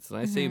plants. And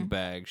I say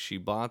bags. She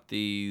bought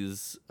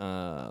these,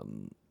 I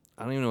don't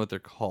even know what they're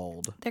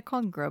called. They're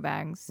called grow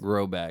bags.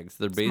 Grow bags.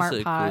 They're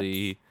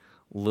basically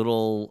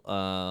little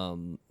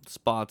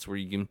spots where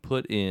you can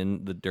put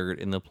in the dirt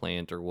in the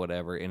plant or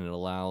whatever, and it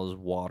allows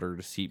water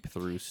to seep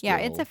through still. Yeah,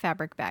 it's a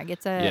fabric bag.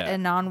 It's a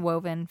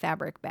non-woven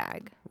fabric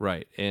bag.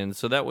 Right. And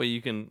so that way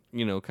you can,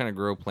 kind of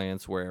grow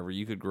plants wherever.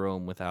 You could grow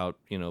them without,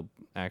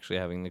 actually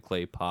having the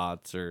clay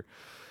pots or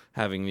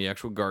having the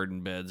actual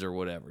garden beds or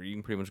whatever. You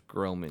can pretty much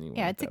grow them anywhere.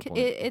 Yeah,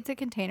 it's a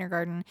container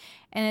garden,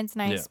 and it's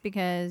nice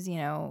because,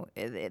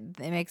 it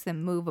makes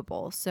them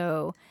movable.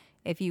 So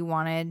if you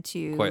wanted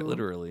to... Quite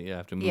literally, you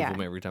have to move them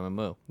every time I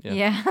mow.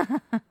 Yeah.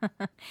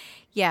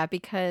 Yeah,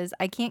 because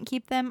I can't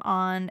keep them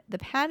on the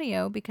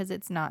patio because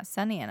it's not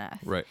sunny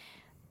enough. Right.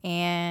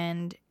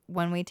 And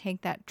when we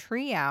take that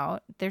tree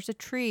out, there's a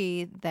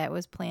tree that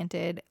was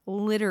planted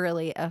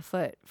literally a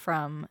foot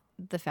from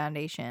the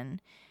foundation,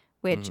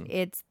 which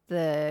it's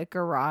the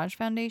garage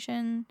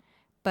foundation,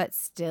 but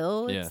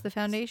still it's the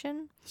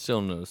foundation. Still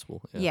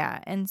noticeable.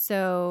 Yeah, and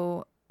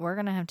so we're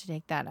going to have to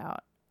take that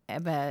out.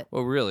 But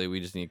well, really,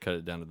 we just need to cut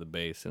it down to the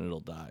base and it'll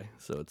die,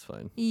 so it's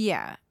fine.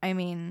 Yeah, I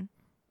mean,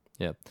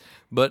 Yeah.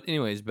 But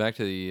anyways, back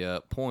to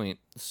the point.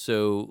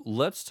 So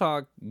let's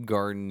talk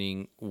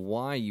gardening,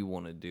 why you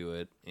want to do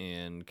it,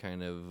 and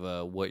kind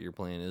of what your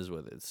plan is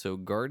with it. So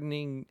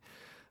gardening,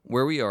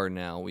 where we are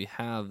now, we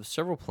have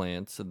several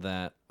plants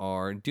that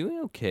are doing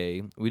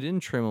okay. We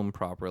didn't trim them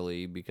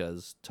properly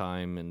because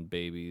time and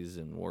babies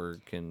and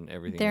work and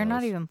everything They're not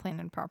else. even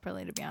planted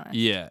properly, to be honest.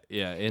 Yeah,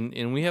 yeah.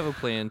 And we have a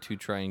plan to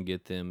try and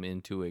get them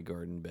into a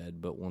garden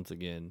bed, but once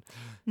again,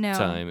 No,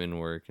 time and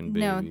work and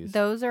no, babies.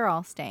 those are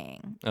all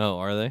staying. Oh,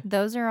 are they?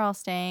 Those are all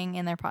staying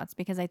in their pots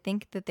because I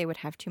think that they would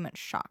have too much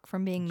shock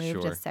from being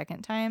moved Sure. a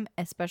second time,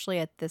 especially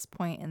at this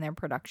point in their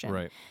production.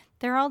 Right.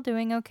 They're all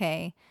doing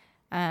okay.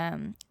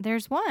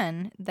 There's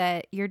one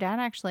that your dad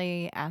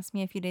actually asked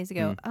me a few days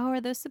ago, oh,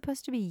 are those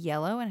supposed to be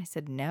yellow? And I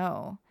said,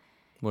 no.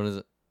 What is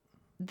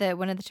it?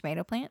 One of the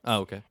tomato plants.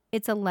 Oh, okay.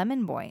 It's a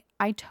lemon boy.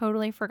 I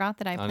totally forgot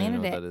that I don't even know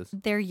planted what it. that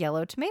is. They're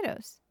yellow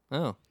tomatoes.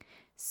 Oh,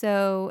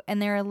 So,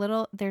 and there's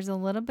a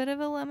little bit of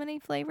a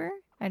lemony flavor.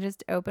 I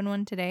just opened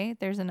one today.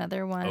 There's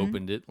another one.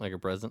 opened it like a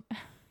present.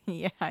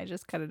 Yeah, I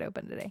just cut it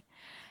open today.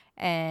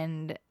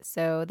 And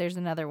so there's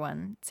another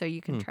one. So you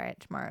can try it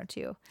tomorrow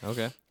too.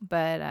 Okay.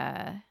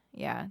 But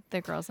yeah,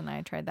 the girls and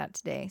I tried that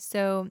today.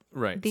 So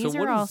Right. these so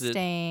are what all is it?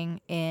 staying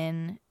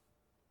in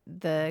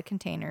the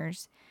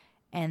containers.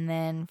 And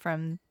then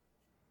from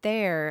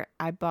there,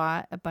 I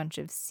bought a bunch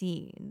of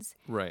seeds.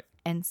 Right.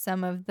 And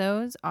some of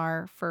those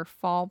are for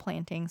fall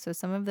planting. So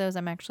some of those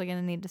I'm actually going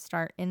to need to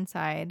start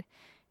inside.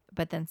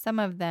 But then some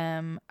of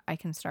them I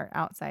can start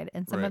outside.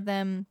 And some Right. of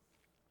them,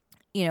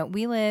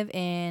 we live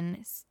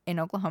in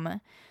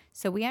Oklahoma.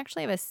 So we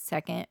actually have a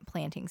second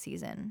planting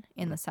season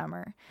in the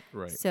summer.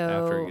 Right. So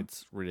after it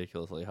gets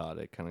ridiculously hot,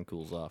 it kind of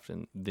cools off,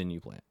 and then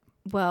you plant.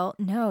 well,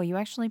 no, you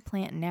actually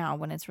plant now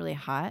when it's really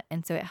hot.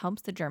 And so it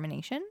helps the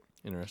germination.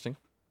 Interesting.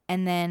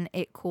 And then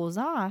it cools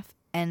off.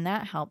 And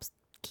that helps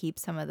keep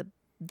some of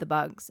the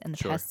bugs and the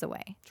Sure. pests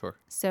away. Sure.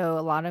 So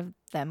a lot of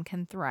them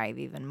can thrive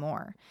even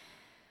more.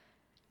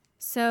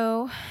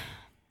 So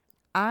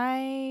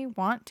I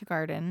want to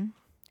garden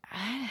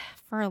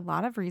for a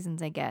lot of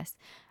reasons, I guess.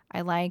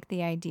 I like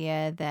the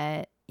idea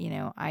that,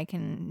 I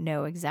can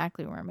know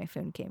exactly where my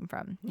food came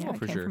from. Oh, It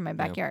for came sure. from my Yeah.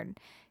 backyard.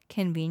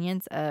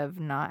 Convenience of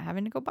not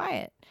having to go buy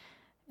it.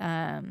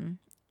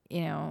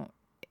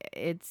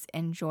 It's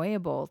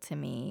enjoyable to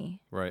me.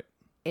 Right.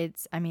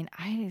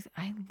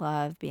 I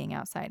love being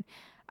outside.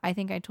 I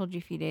think I told you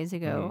a few days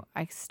ago,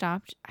 I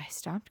stopped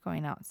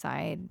going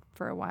outside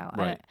for a while.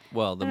 Right.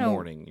 Well, the I don't know.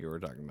 morning you were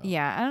talking about.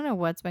 Yeah, I don't know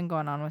what's been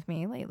going on with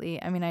me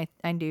lately. I mean,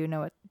 I do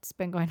know what's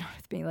been going on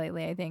with me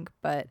lately, I think,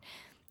 but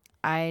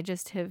I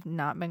just have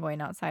not been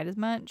going outside as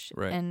much.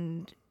 Right.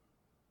 And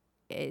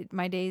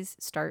my days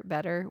start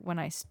better when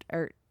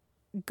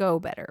go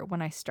better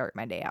when I start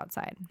my day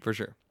outside. For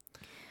sure.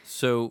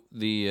 So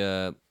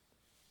the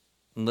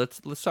let's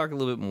talk a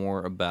little bit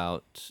more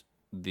about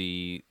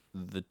the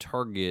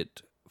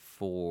target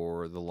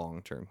for the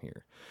long term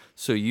here.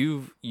 So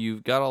you've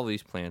got all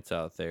these plants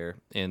out there,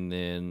 and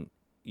then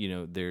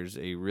there's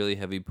a really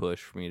heavy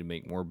push for me to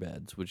make more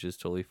beds, which is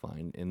totally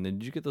fine. And then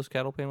did you get those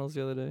cattle panels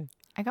the other day?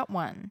 I got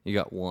one. You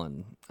got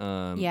one.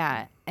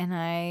 Yeah, and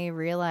I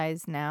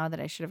realize now that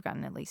I should have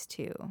gotten at least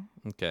two.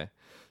 Okay.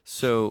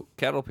 So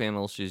cattle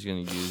panels she's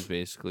going to use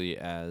basically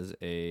as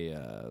a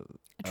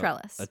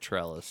trellis. A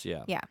trellis,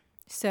 yeah. Yeah.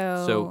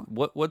 So So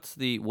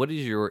what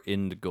is your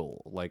end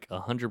goal? Like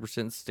 100%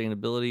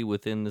 sustainability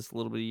within this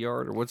little bit of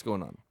yard, or what's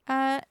going on?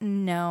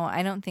 no,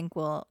 I don't think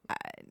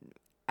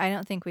I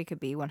don't think we could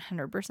be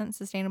 100%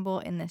 sustainable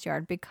in this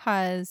yard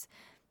because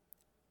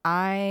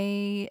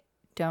I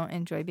don't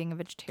enjoy being a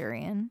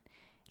vegetarian.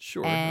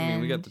 Sure. I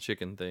mean, we got And- the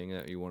chicken thing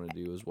that you want to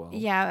do as well.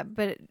 Yeah,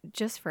 but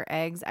just for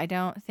eggs, I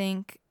don't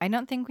think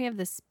we have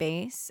the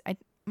space. I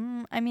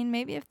mean,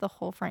 maybe if the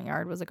whole front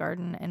yard was a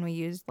garden and we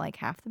used like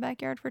half the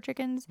backyard for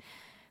chickens,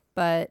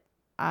 but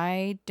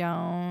I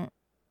don't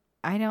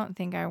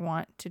think I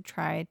want to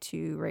try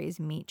to raise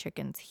meat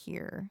chickens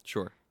here.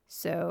 Sure.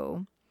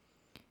 So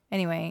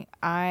anyway,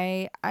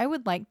 I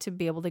would like to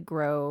be able to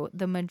grow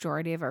the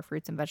majority of our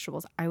fruits and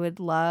vegetables. I would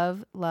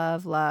love,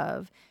 love,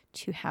 love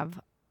to have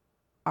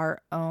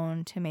our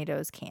own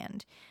tomatoes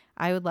canned.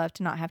 I would love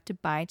to not have to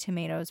buy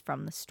tomatoes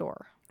from the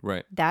store.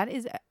 Right. That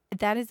is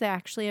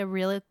actually a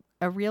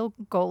real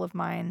goal of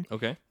mine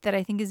Okay. that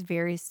I think is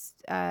very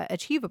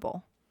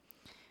achievable.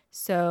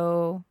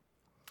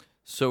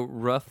 So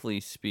roughly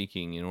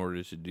speaking, in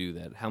order to do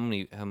that, how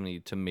many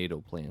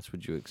tomato plants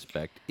would you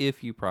expect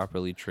if you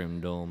properly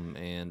trimmed them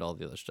and all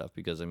the other stuff?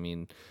 Because I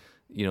mean,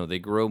 they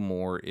grow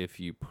more if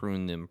you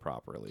prune them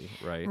properly,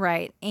 right?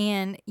 Right.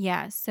 And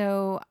yeah,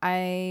 so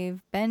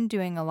I've been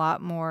doing a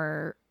lot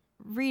more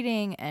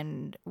reading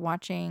and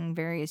watching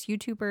various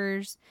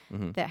YouTubers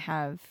that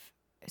have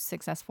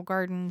successful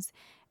gardens.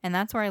 And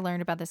that's where I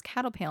learned about this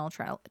cattle panel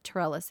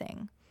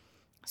trellising.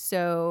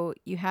 So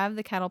you have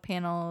the cattle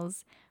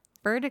panels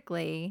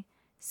vertically.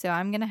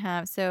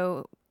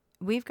 So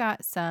we've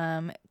got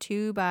some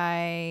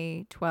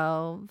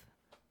 2x12,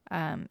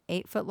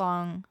 8-foot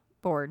long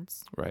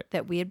boards Right.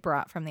 that we had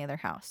brought from the other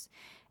house.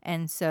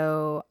 And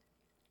so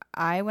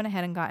I went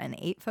ahead and got an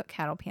 8-foot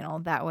cattle panel.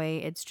 That way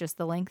it's just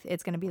the length.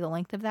 It's going to be the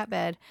length of that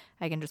bed.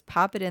 I can just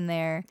pop it in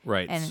there.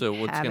 Right. And So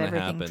what's have going to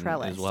everything happen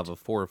trellised. is we'll have a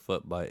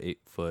 4-foot by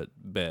 8-foot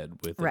bed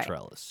with a Right.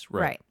 trellis.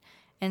 Right.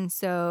 And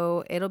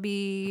so it'll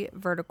be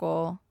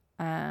vertical,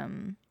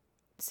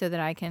 so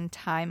that I can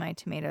tie my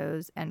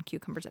tomatoes and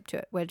cucumbers up to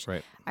it, which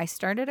I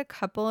started a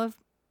couple of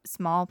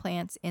small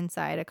plants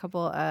inside, a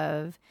couple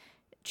of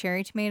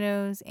cherry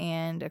tomatoes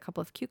and a couple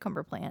of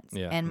cucumber plants.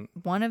 Yeah. And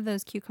one of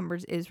those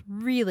cucumbers is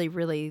really,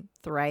 really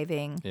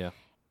thriving. Yeah.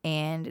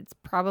 And it's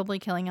probably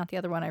killing out the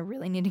other one. I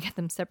really need to get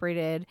them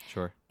separated.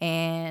 Sure.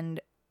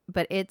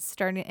 But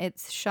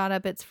it's shot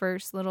up its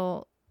first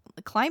little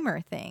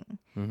climber thing.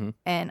 Mm-hmm.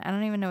 And I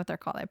don't even know what they're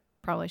called. I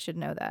probably should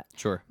know that.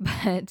 Sure.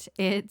 But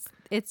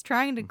it's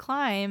trying to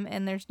climb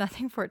and there's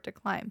nothing for it to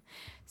climb.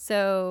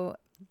 So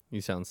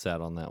you sound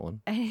sad on that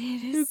one.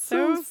 It is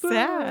so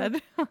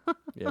sad.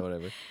 Yeah,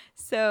 whatever.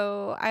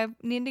 So I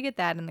need to get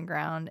that in the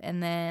ground.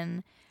 And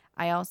then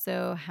I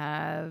also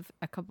have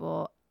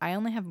I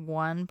only have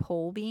one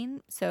pole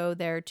bean. So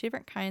there are 2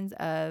 different kinds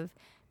of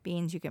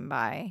beans you can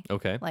buy.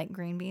 Okay. Like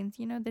green beans,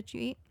 that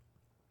you eat.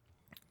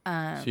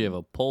 So you have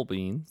a pole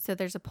bean. So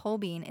there's a pole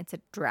bean. It's a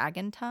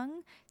dragon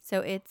tongue.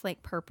 So it's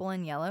like purple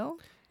and yellow.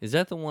 Is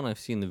that the one I've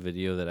seen the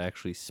video that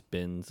actually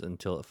spins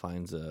until it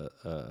finds a...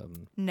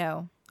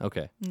 No.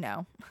 Okay.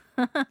 No.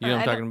 You know what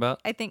I'm talking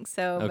about? I think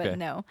so, Okay. but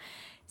no.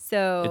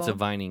 So it's a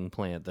vining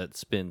plant that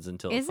spins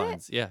until it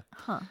finds... It? Yeah.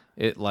 Huh.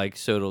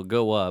 So it'll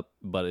go up,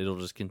 but it'll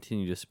just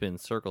continue to spin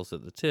circles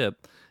at the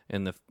tip,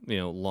 and the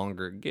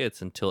longer it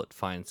gets until it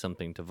finds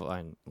something to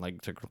vine,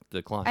 like to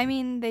climb. I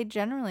mean, they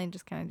generally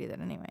just kind of do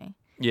that anyway.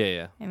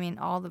 Yeah. I mean,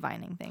 all the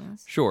vining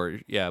things. Sure,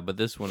 yeah, but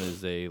this one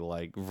is a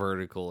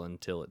vertical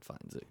until it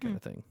finds it kind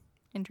of thing.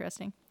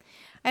 Interesting.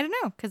 I don't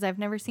know because I've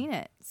never seen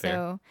it.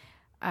 Fair.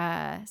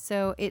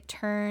 So it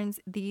turns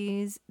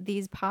these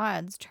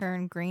pods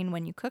turn green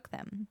when you cook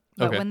them,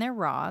 but when they're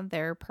raw,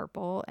 they're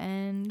purple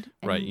and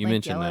right. You like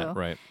mentioned yellow. that,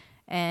 right?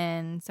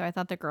 And so I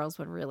thought the girls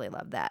would really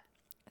love that.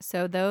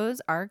 So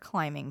those are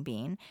climbing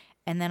bean,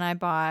 and then I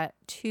bought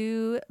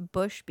 2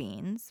 bush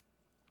beans.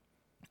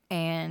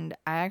 And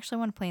I actually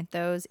want to plant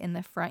those in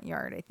the front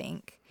yard, I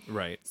think.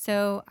 Right.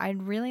 So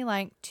I'd really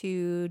like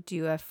to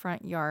do a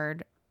front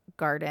yard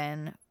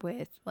garden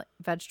with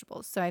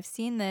vegetables. So I've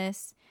seen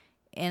this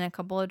in a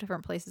couple of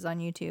different places on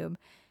YouTube.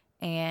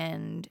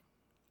 And,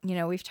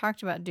 we've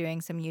talked about doing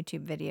some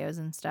YouTube videos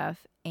and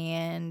stuff.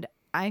 And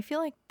I feel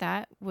like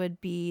that would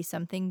be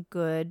something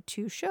good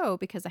to show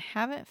because I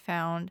haven't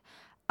found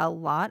a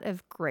lot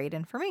of great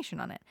information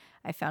on it.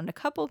 I found a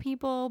couple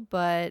people,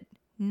 but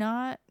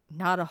not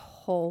a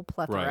whole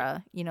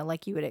plethora,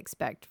 like you would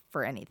expect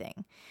for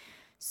anything.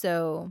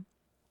 So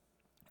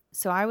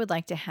I would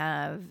like to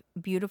have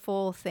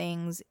beautiful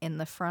things in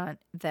the front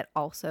that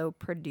also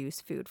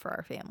produce food for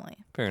our family.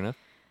 Fair enough.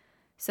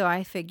 So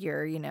I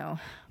figure,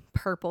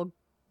 purple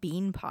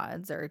bean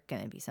pods are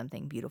going to be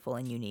something beautiful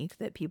and unique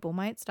that people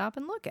might stop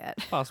and look at.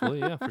 Possibly,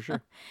 yeah, for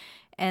sure.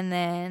 And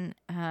then,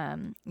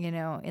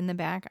 in the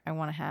back, I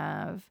want to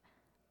have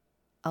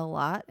a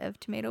lot of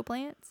tomato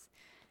plants.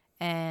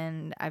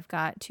 And I've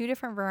got 2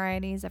 different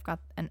varieties. I've got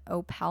an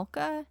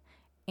Opalka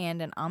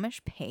and an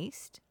Amish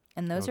paste.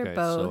 And those are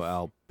both... So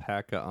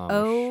alpaca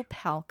Amish.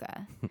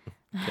 Opalka.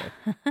 Okay.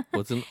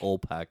 What's an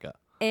alpaca?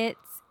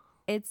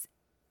 It's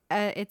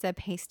a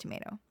paste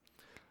tomato.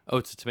 Oh,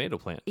 it's a tomato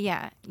plant.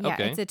 Yeah,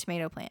 Okay. It's a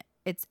tomato plant.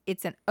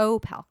 It's an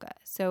Opalka.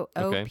 So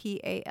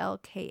Okay.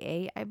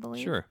 Opalka, I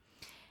believe. Sure.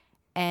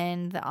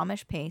 And the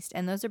Amish paste,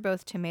 and those are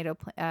both tomato,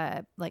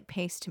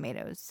 paste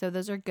tomatoes. So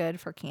those are good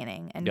for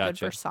canning and good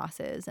for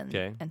sauces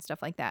and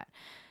stuff like that.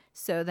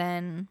 So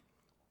then,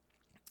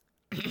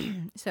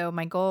 so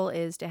my goal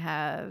is to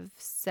have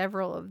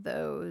several of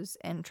those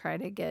and try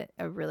to get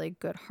a really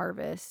good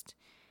harvest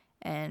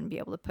and be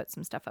able to put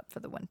some stuff up for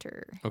the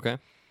winter. Okay.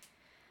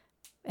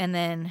 And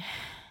then,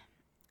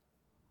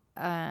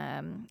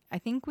 I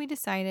think we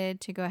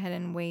decided to go ahead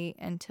and wait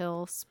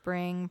until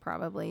spring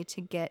probably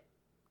to get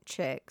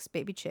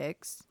baby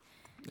chicks.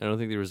 I don't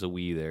think there was a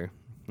we there.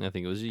 I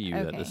think it was you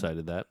that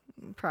decided that.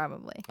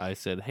 Probably. I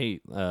said, hey,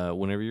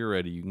 whenever you're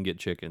ready, you can get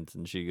chickens.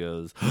 And she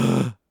goes,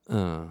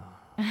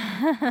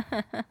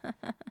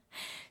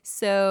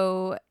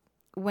 So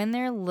when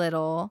they're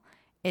little,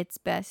 it's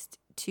best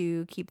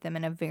to keep them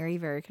in a very,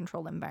 very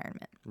controlled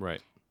environment.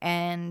 Right.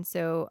 And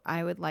so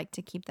I would like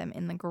to keep them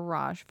in the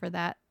garage for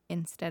that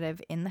instead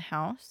of in the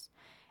house.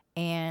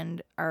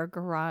 And our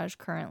garage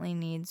currently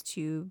needs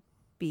to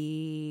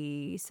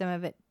be some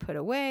of it put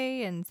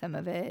away and some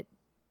of it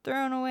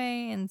thrown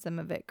away and some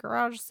of it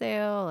garage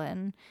sale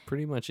and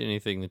pretty much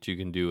anything that you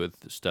can do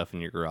with stuff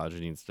in your garage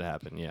needs to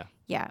happen. Yeah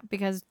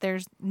because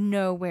there's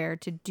nowhere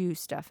to do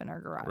stuff in our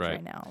garage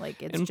right now.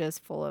 Like it's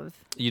just full of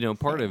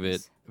part of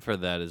it for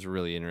that is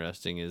really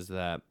interesting is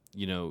that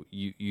you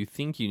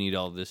think you need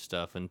all this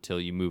stuff until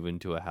you move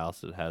into a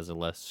house that has a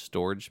less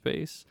storage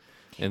space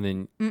and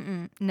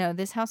then no,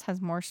 this house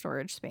has more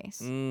storage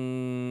space.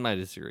 I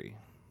disagree.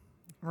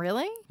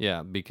 Really?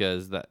 Yeah,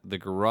 because the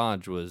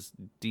garage was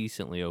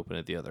decently open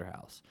at the other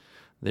house.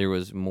 there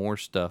was more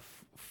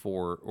stuff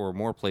or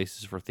more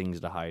places for things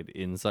to hide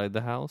inside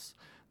the house.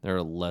 There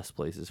are less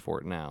places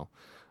for it now.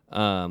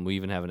 We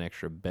even have an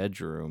extra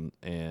bedroom,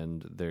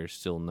 and there's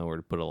still nowhere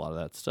to put a lot of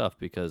that stuff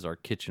because our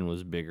kitchen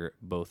was bigger at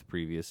both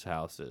previous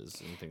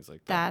houses and things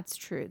like that. That's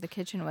true. The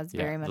kitchen was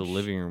very much the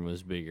living room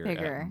was bigger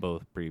at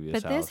both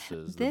previous but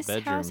houses. This the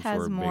bedrooms house has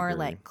were more bigger.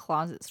 like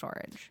closet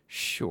storage.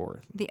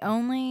 Sure. The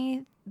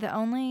only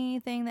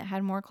thing that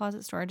had more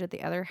closet storage at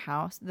the other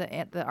house,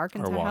 the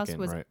Arkansas house,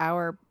 was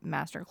our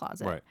master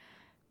closet. Right.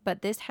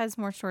 But this has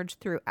more storage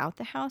throughout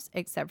the house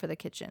except for the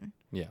kitchen.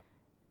 Yeah.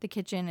 The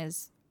kitchen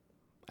is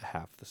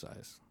half the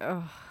size.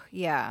 Oh,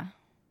 yeah.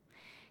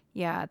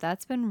 Yeah,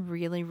 that's been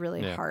really,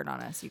 really hard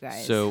on us, you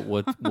guys. So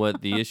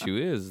what the issue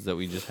is that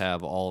we just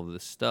have all of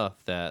this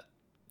stuff that,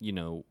 we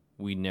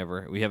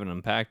haven't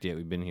unpacked yet.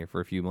 We've been here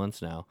for a few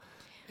months now.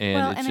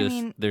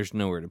 And there's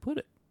nowhere to put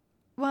it.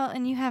 Well,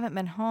 and you haven't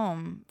been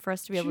home for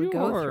us to be able to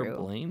go through.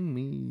 Blame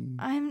me.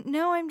 I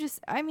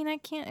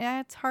can't.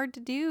 It's hard to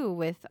do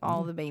with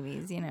all the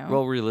babies,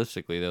 Well,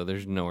 realistically, though,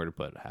 there's nowhere to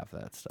put half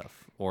that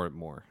stuff or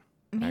more,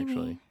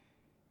 actually.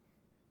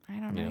 I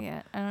don't know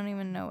yet. I don't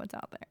even know what's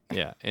out there.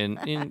 Yeah. And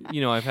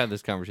I've had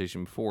this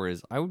conversation before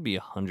is I would be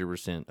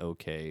 100%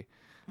 okay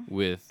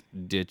with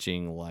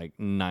ditching like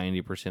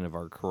 90% of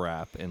our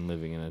crap and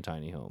living in a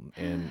tiny home.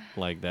 And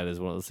like that is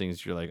one of those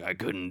things you're like, I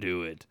couldn't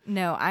do it.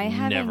 No, I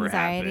have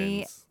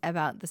anxiety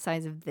about the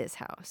size of this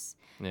house.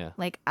 Yeah.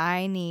 Like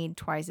I need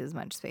twice as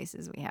much space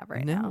as we have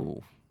right now.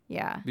 No.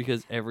 Yeah.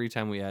 Because every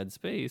time we add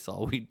space,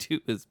 all we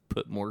do is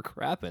put more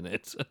crap in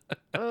it.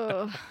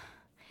 Ugh.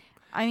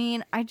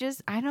 I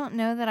don't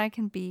know that I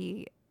can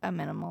be a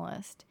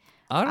minimalist.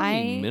 I don't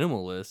need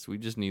minimalist. We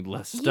just need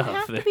less stuff. You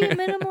have to be a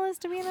minimalist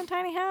to be in a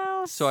tiny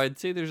house. So I'd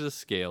say there's a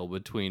scale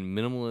between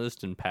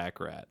minimalist and pack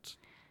rat.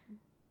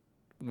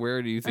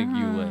 Where do you think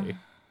you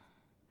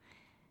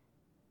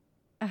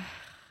lay?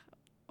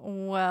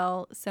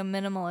 Well, so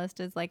minimalist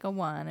is like a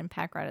 1 and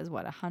pack rat is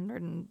what,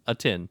 100 and... A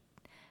 10.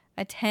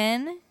 A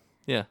 10?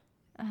 Yeah.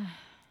 I'm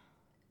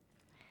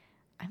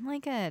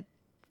like a...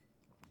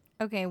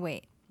 Okay,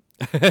 wait.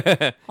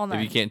 Hold on.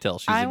 If you can't tell,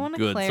 she's a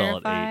good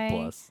solid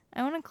 8+.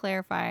 I want to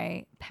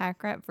clarify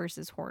pack rat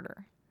versus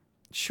hoarder.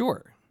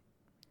 Sure.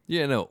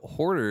 Yeah, no,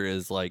 hoarder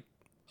is like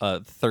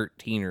a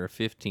 13 or a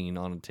 15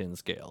 on a 10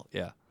 scale.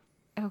 Yeah.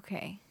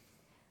 Okay.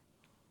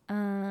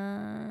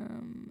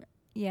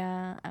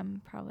 Yeah,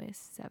 I'm probably a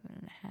 7.5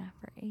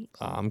 or 8.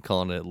 I'm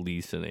calling it at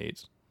least an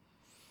 8.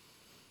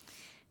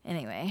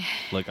 Anyway.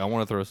 Look, I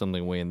want to throw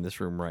something away in this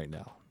room right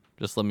now.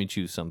 Just let me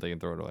choose something and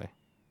throw it away.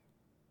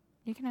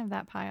 You can have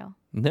that pile.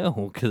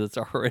 No, because it's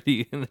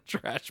already in the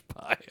trash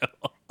pile.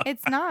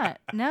 It's not.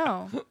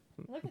 No.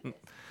 Look at this.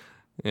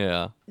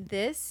 Yeah.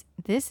 This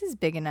is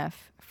big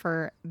enough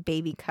for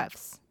baby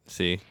cuffs.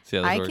 See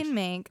how this works?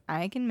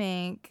 I can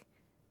make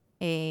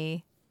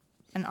an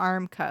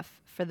arm cuff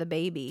for the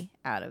baby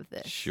out of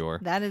this. Sure.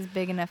 That is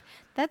big enough.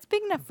 That's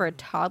big enough for a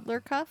toddler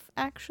cuff,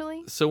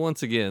 actually. So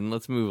once again,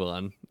 let's move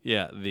on.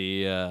 Yeah,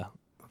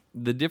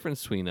 the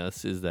difference between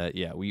us is that,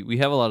 we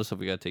have a lot of stuff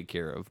we got to take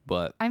care of,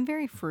 but... I'm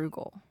very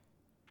frugal.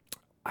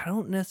 I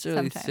don't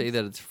necessarily say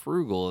that it's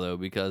frugal, though,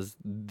 because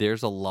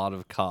there's a lot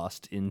of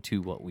cost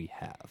into what we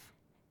have.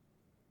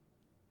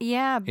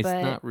 Yeah, but...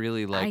 It's not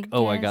really like,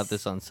 I got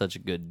this on such a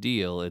good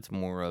deal. It's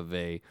more of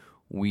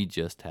we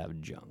just have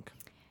junk.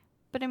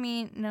 But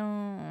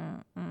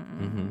no.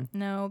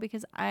 No,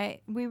 because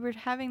we were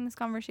having this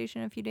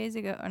conversation a few days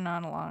ago, or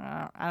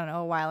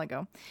a while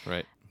ago.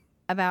 Right.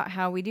 About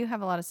how we do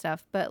have a lot of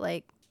stuff, but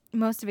like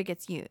most of it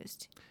gets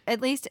used.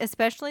 At least,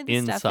 especially the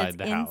stuff that's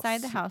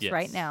inside the house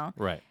right now.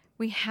 Right.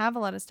 We have a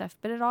lot of stuff,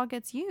 but it all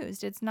gets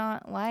used. It's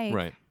not like...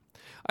 Right.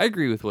 I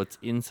agree with what's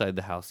inside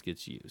the house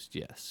gets used,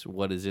 yes.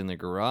 What is in the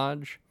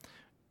garage,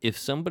 if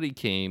somebody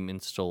came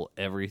and stole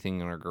everything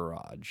in our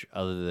garage,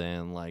 other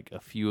than like a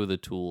few of the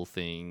tool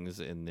things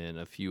and then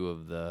a few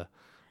of the,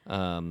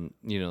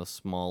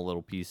 small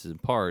little pieces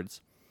and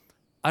parts,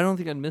 I don't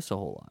think I'd miss a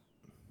whole lot.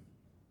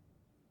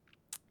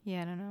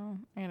 Yeah, I don't know.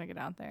 I gotta get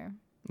out there.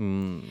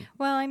 Mm.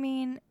 Well,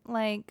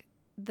 like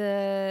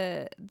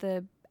the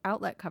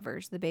outlet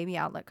covers, the baby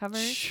outlet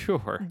covers.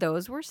 Sure.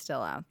 Those were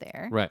still out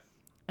there. Right.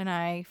 And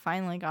I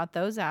finally got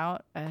those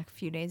out a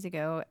few days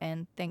ago,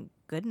 and thank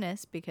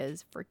goodness,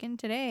 because freaking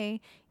today,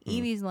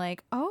 Evie's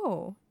like,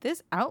 oh,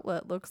 this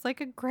outlet looks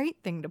like a great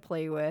thing to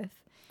play with.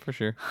 For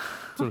sure.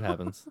 That's what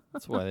happens.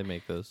 That's why they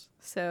make those.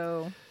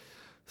 So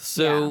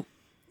yeah.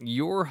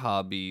 Your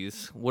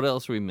hobbies, what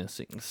else are we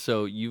missing?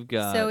 So you've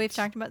got... So we've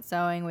talked about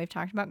sewing. We've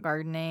talked about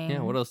gardening. Yeah,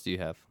 what else do you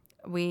have?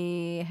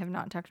 We have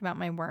not talked about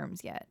my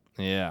worms yet.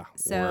 Yeah,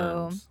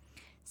 worms.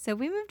 So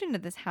we moved into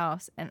this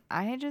house, and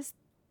I just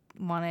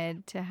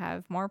wanted to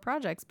have more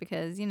projects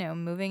because,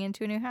 moving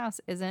into a new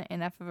house isn't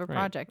enough of a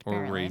project,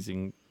 apparently. Or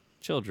raising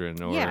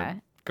children,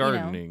 or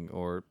gardening,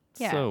 or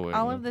sewing.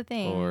 All of the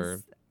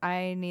things.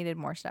 I needed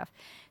more stuff.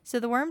 So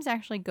the worms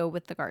actually go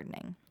with the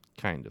gardening.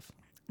 Kind of.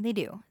 They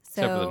do.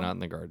 So, except for they're not in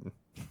the garden.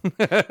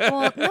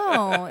 Well,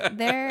 no,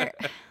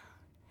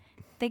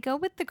 they go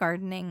with the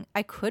gardening.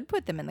 I could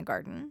put them in the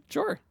garden.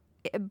 Sure.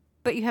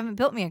 But you haven't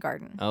built me a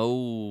garden.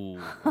 Oh,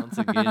 once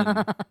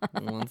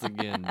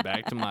again,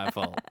 back to my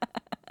fault.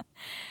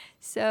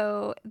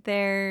 So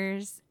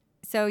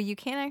you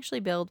can actually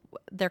build,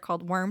 they're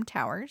called worm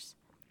towers.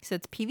 So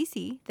it's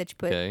PVC that you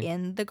put Okay.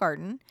 in the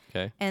garden.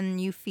 Okay.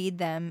 And you feed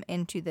them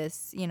into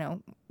this,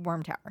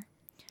 worm tower.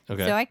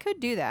 Okay. So I could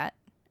do that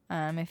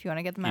if you want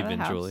to get them out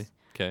Eventually. of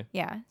the house. Okay.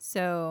 Yeah.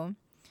 So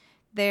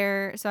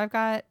I've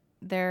got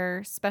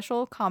their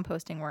special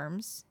composting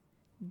worms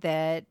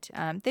that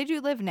they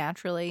do live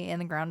naturally in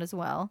the ground as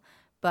well,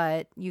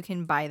 but you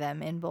can buy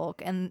them in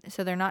bulk. And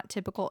so they're not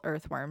typical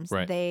earthworms.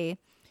 Right. They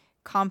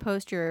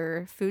compost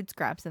your food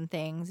scraps and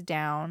things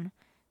down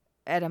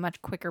at a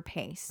much quicker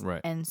pace.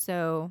 Right. And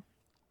so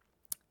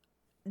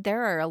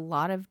there are a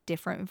lot of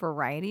different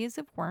varieties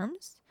of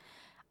worms.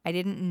 I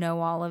didn't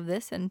know all of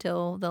this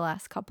until the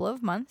last couple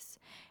of months.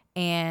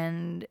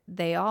 And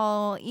they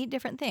all eat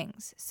different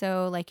things.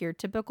 So like your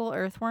typical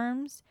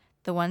earthworms,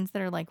 the ones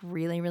that are like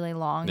really, really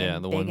long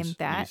and the big ones and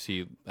fat, you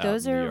see out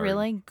those in the are yard.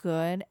 really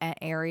good at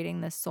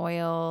aerating the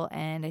soil.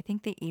 And I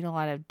think they eat a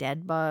lot of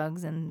dead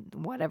bugs and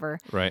whatever.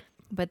 Right.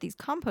 But these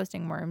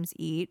composting worms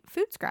eat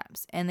food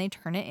scraps and they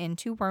turn it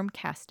into worm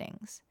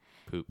castings.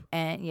 Poop.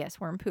 And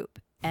yes, worm poop.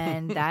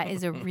 And that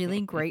is a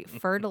really great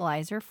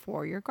fertilizer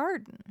for your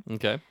garden.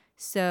 Okay.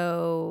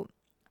 So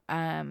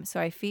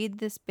I feed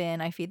this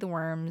bin. I feed the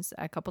worms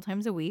a couple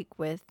times a week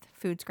with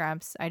food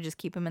scraps. I just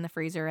keep them in the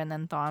freezer and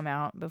then thaw them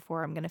out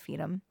before I'm going to feed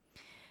them.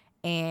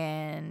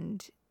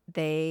 And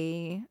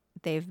they've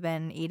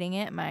been eating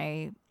it.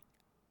 My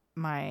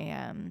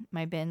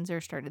bins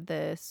are started,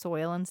 the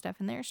soil and stuff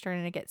in there is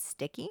starting to get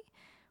sticky,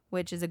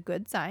 which is a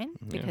good sign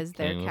because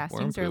their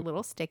castings are a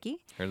little sticky.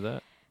 Heard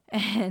that.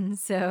 And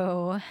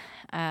so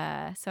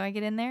I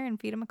get in there and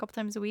feed them a couple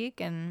times a week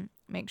and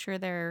make sure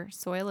their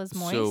soil is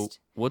moist. So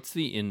what's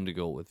the end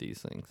goal with these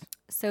things?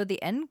 So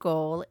the end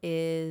goal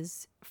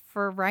is,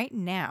 for right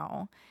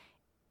now,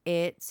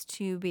 it's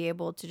to be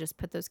able to just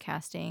put those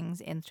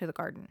castings into the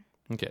garden.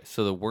 Okay,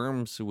 so the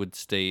worms would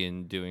stay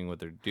in doing what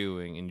they're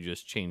doing and you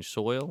just change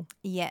soil?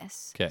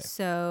 Yes. Okay.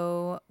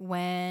 So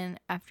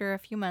after a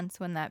few months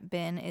when that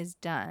bin is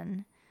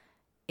done,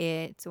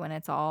 when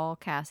it's all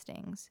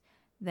castings,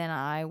 then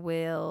I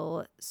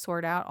will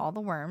sort out all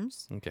the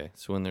worms. Okay,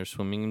 so when they're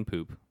swimming in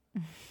poop.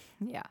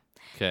 Yeah.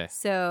 Okay.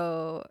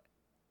 So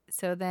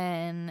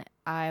then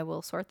I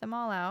will sort them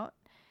all out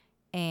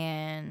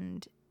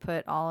and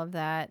put all of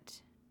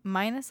that,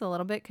 minus a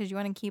little bit because you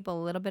want to keep a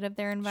little bit of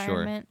their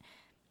environment. Sure.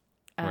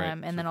 Right.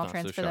 And so then I'll it's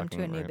not so transfer them to a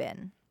shocking, new right.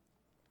 bin.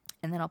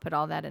 And then I'll put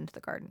all that into the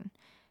garden.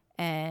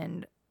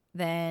 And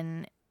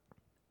then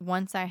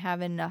once I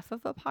have enough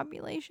of a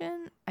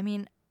population,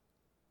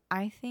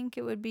 I think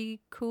it would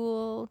be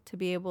cool to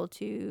be able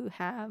to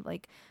have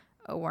like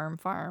a worm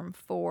farm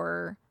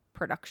for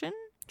production.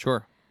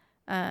 Sure.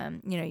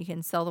 You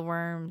can sell the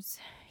worms,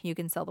 you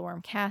can sell the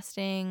worm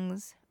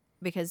castings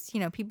because,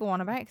 people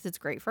want to buy it because it's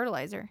great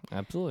fertilizer.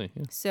 Absolutely.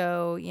 Yeah.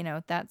 So,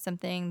 that's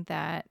something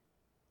that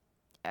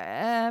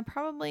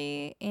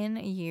probably in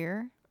a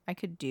year I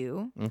could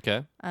do.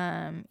 Okay.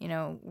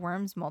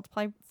 Worms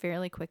multiply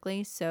fairly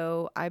quickly.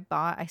 So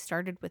I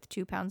started with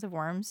 2 pounds of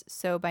worms.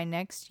 So by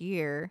next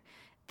year,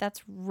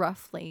 that's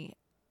roughly,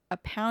 a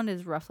pound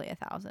is roughly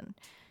 1,000.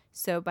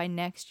 So by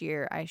next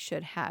year, I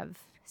should have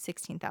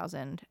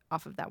 16,000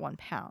 off of that 1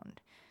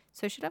 pound.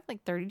 So I should have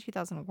like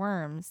 32,000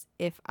 worms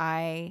if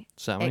I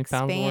So how many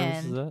pounds of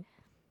worms is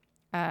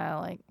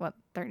that?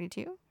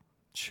 32?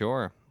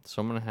 Sure.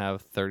 So I'm going to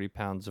have 30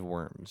 pounds of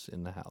worms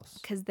in the house.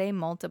 Because they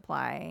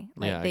multiply,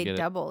 they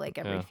double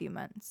every few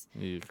months.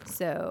 Eek.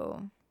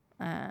 So,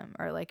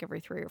 or like every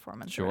 3 or 4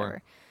 months. Sure. Or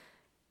whatever.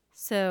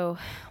 So,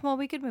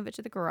 we could move it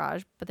to the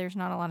garage, but there's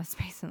not a lot of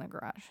space in the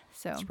garage.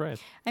 So, Surprise.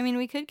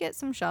 we could get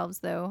some shelves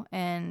though,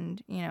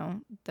 and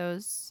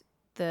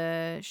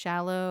the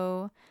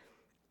shallow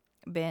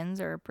bins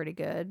are pretty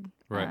good,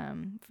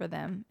 for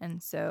them,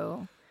 and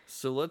so.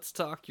 So let's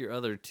talk your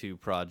other 2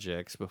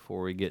 projects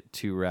before we get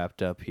too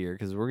wrapped up here,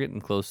 because we're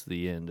getting close to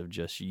the end of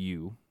just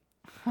you.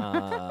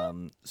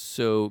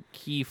 So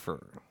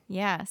kefir.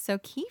 Yeah, so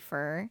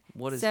kefir.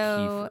 What is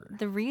kefir?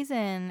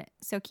 kefir?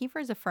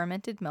 Kefir is a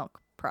fermented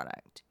milk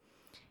product.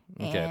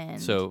 Okay, And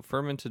so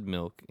fermented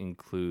milk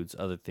includes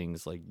other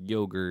things like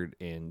yogurt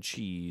and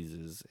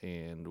cheeses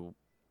and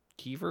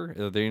kefir.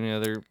 Are there any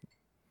other?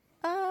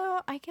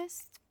 Oh, I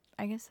guess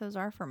those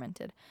are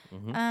fermented.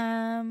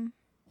 Mm-hmm.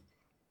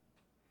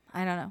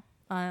 I don't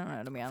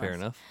know, to be honest. Fair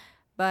enough.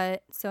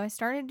 But so I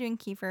started doing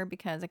kefir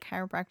because a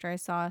chiropractor I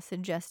saw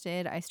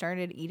suggested I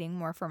started eating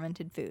more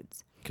fermented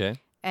foods. Okay.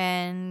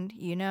 And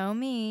you know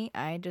me,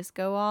 I just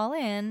go all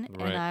in.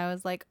 Right. And I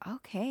was like,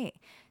 okay,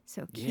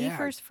 so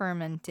kefir's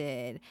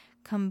fermented.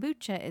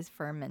 Kombucha is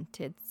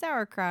fermented.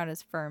 Sauerkraut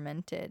is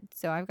fermented.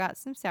 So I've got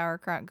some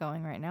sauerkraut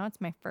going right now.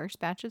 It's my first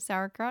batch of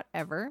sauerkraut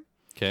ever.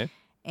 Okay.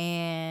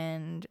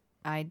 And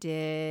I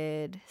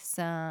did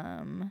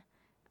some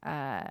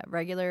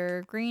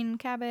regular green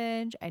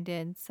cabbage. I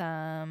did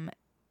some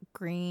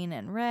green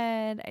and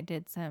red. I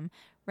did some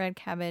red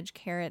cabbage,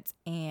 carrots,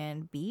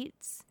 and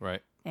beets.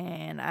 Right.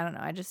 And I don't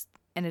know.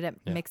 ended up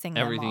Yeah. mixing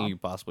them Everything all. you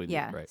possibly do,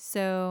 Yeah. right?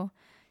 So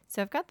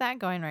I've got that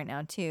going right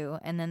now too.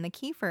 And then the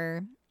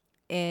kefir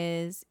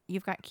is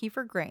you've got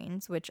kefir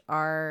grains, which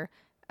are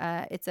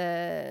it's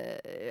a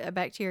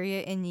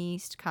bacteria and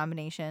yeast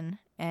combination,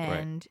 Right.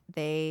 and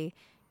they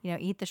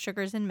eat the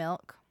sugars in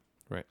milk.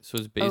 Right. So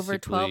it's Over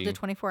 12 to basically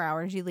 24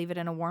 hours, you leave it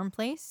in a warm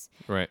place,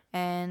 right.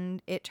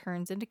 and it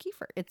turns into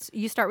kefir.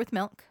 You start with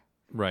milk,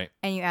 Right.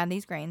 and you add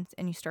these grains,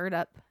 and you stir it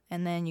up,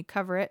 and then you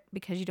cover it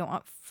because you don't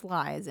want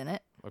flies in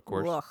it. Of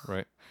course. Ugh.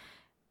 Right.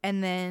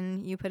 And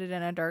then you put it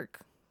in a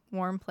dark,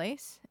 warm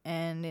place,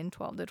 and in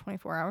 12 to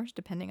 24 hours,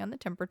 depending on the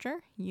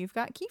temperature, you've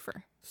got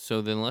kefir.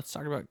 So then let's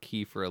talk about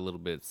kefir a little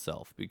bit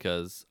itself,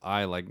 because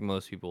I, like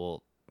most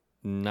people,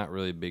 not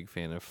really a big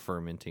fan of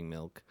fermenting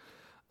milk.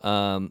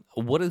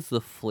 What is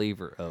the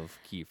flavor of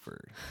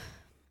kefir?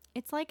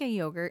 It's like a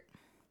yogurt.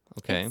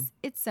 Okay.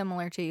 It's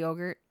similar to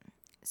yogurt.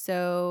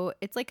 So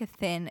it's like a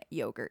thin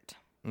yogurt.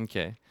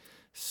 Okay.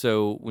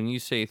 So when you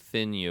say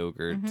thin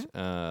yogurt,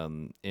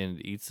 Mm-hmm. and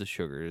it eats the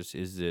sugars,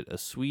 is it a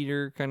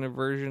sweeter kind of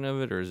version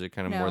of it, or is it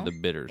kind of more No, the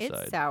bitter it's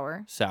side?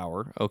 sour.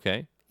 Sour.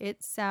 Okay.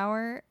 It's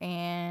sour,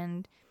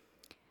 and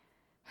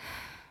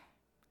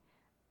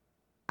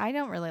I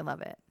don't really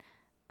love it.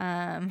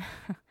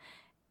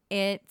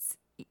 It's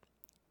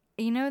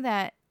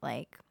that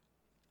like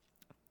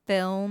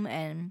film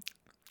and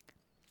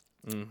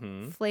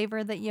Mm-hmm.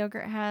 flavor that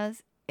yogurt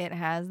has. It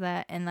has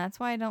that, and that's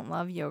why I don't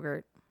love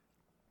yogurt,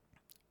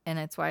 and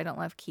it's why I don't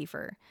love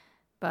kefir.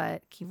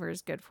 But kefir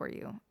is good for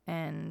you,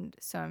 and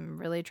so I'm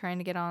really trying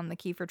to get on the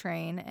kefir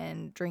train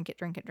and drink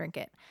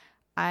it.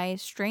 I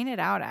strain it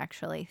out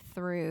actually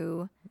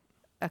through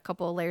a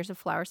couple of layers of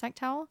flour sack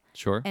towel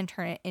Sure. and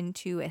turn it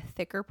into a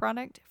thicker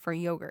product for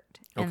yogurt.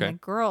 And Okay. the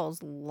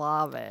girls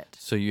love it.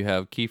 So you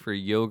have kefir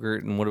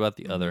yogurt, and what about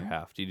the other Mhm.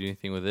 half? Do you do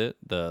anything with it?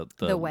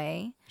 The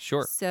whey.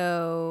 Sure.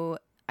 So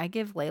I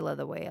give Layla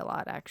the whey a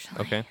lot,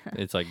 actually. Okay.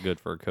 It's like good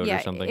for a coat or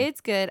Yeah, something.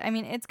 it's good. I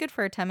mean, it's good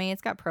for a tummy.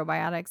 It's got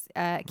probiotics.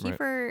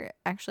 Kefir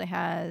actually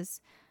has,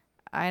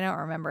 I don't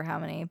remember how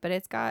many, but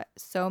it's got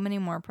so many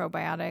more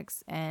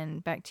probiotics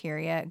and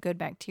bacteria, good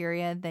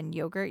bacteria, than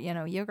yogurt.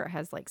 Yogurt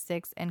has like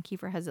 6, and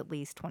kefir has at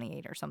least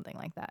 28 or something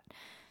like that.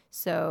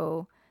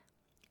 So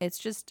it's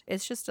just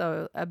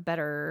a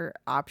better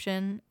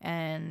option,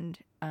 and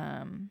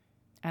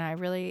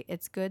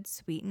it's good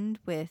sweetened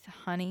with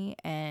honey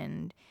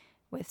and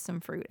with some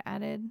fruit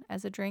added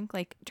as a drink,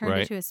 like turned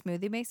Right. into a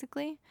smoothie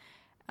basically.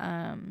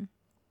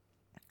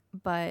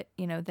 But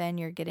then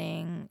you're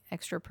getting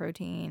extra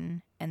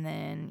protein, and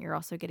then you're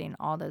also getting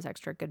all those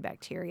extra good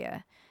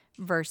bacteria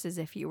versus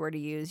if you were to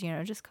use,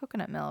 just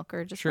coconut milk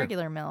or just Sure.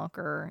 regular milk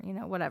or,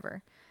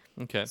 whatever.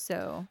 Okay.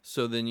 So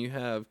So then you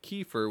have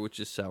kefir, which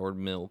is soured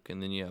milk,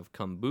 and then you have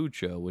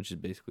kombucha, which is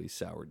basically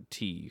soured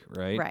tea,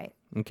 right? right.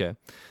 Okay.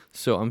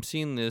 So I'm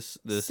seeing this.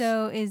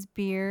 So is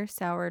beer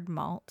soured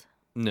malt?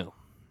 No.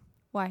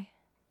 Why?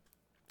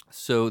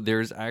 So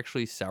there's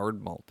actually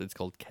soured malt. It's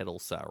called kettle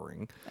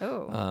souring.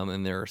 Oh.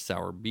 And there are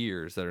sour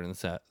beers that are in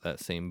that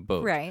same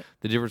boat. Right.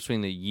 The difference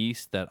between the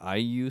yeast that I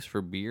use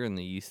for beer and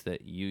the yeast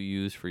that you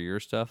use for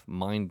your stuff,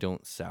 mine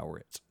don't sour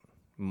it.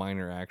 Mine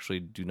are actually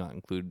do not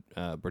include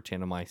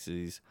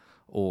Brettanomyces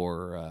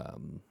or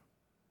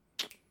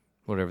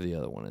whatever the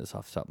other one is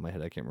off the top of my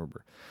head. I can't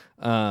remember.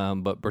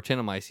 But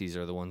Brettanomyces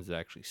are the ones that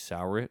actually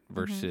sour it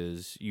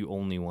versus you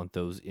only want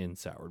those in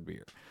soured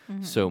beer.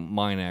 Mm-hmm. So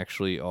mine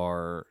actually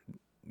are,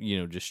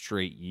 just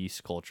straight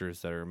yeast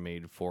cultures that are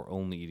made for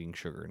only eating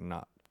sugar and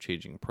not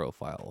changing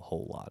profile a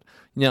whole lot.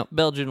 Now,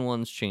 Belgian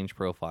ones change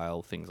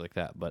profile, things like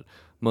that, but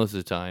most of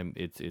the time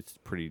it's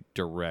pretty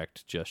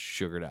direct, just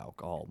sugared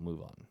alcohol.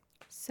 Move on.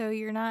 So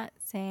you're not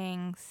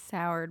saying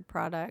soured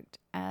product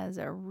as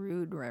a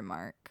rude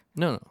remark.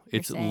 No,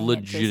 it's saying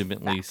it just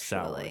legitimately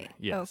soured. factually.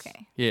 Yes.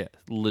 Okay. Yeah,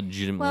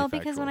 legitimately. Well,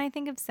 because when factual. I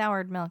think of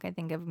soured milk, I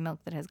think of milk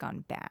that has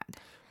gone bad.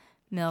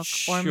 Milk,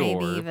 or maybe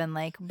Sure. even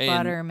like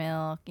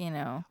buttermilk,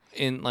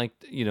 And like,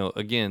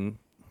 again,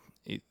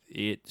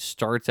 it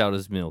starts out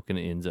as milk and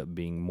it ends up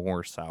being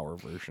more sour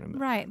version of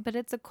milk. Right, but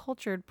it's a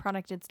cultured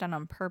product. It's done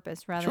on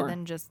purpose rather Sure.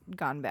 than just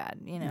gone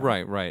bad,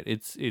 Right.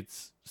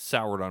 It's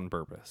soured on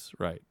purpose.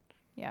 Right.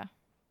 Yeah.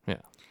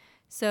 Yeah.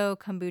 So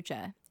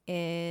kombucha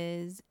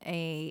is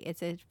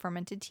it's a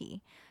fermented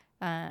tea.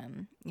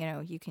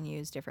 You can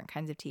use different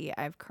kinds of tea.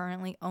 I've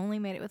currently only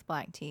made it with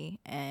black tea,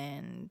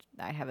 and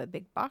I have a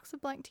big box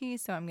of black tea,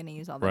 so I'm going to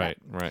use all that.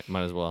 Right.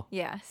 Might as well.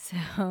 Yeah.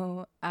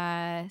 So,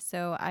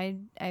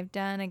 I've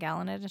done a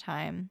gallon at a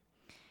time,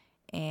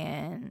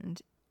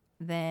 and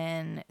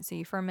then so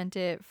you ferment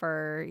it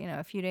for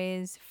a few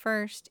days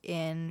first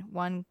in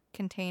one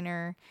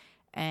container,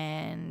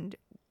 and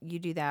you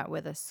do that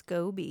with a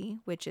SCOBY,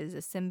 which is a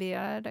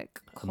symbiotic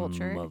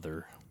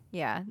culture.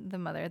 Yeah, the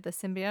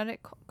symbiotic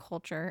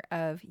culture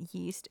of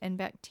yeast and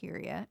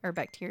bacteria, or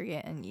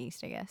bacteria and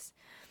yeast, I guess.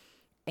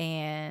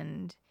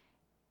 And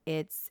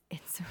it's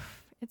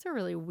a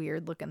really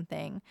weird looking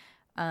thing.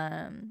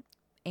 And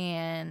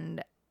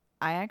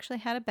I actually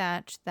had a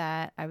batch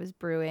that I was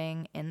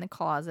brewing in the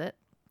closet,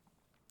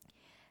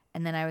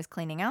 and then I was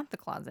cleaning out the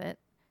closet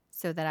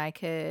so that I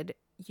could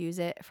use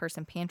it for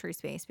some pantry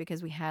space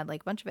because we had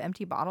like a bunch of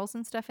empty bottles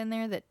and stuff in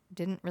there that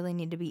didn't really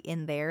need to be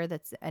in there.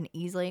 That's an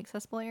easily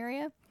accessible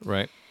area.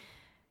 Right.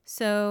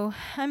 So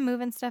I'm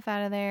moving stuff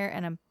out of there,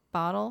 and a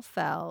bottle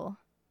fell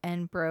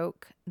and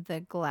broke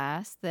the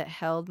glass that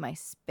held my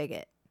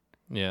spigot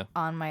Yeah.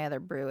 on my other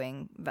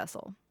brewing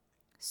vessel.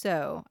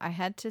 So I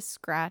had to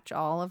scratch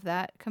all of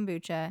that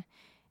kombucha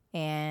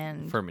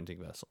and Fermenting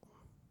vessel.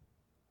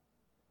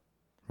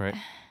 Right.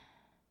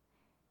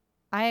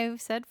 I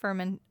said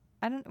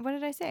what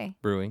did I say?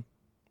 Brewing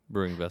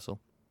vessel.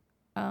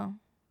 Oh,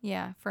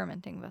 yeah,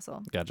 fermenting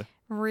vessel. Gotcha.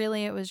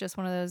 Really, it was just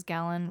one of those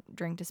gallon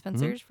drink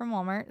dispensers from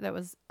Walmart that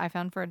I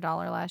found for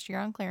 $1 last year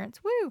on clearance.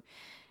 Woo!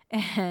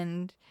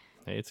 And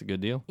Hey, it's a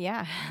good deal.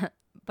 yeah,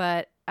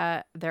 but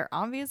they're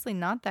obviously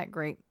not that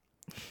great.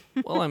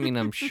 Well, I mean,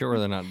 I'm sure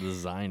they're not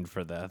designed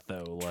for that,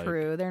 though. Like,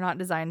 True, they're not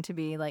designed to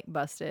be like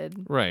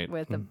busted right.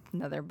 with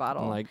another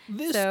bottle. Like,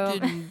 this So-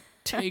 didn't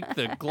take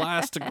the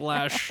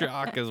glass-to-glass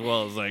shock as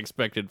well as I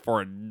expected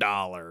for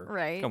 $1.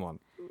 Right. Come on.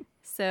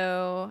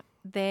 So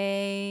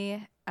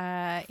they,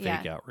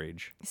 Fake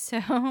outrage.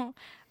 So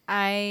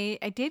I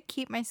did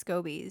keep my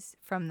scobies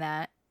from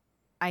that.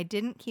 I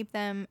didn't keep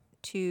them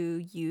to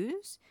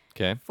use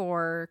Okay.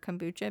 for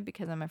kombucha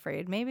because I'm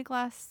afraid maybe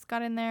glass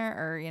got in there,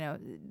 or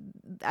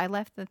I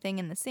left the thing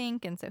in the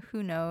sink, and so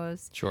who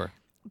knows. Sure.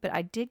 But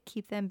I did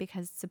keep them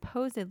because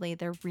supposedly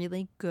they're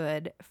really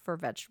good for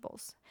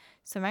vegetables.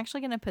 So I'm actually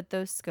going to put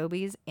those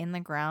scobies in the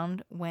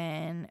ground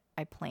when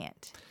I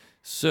plant.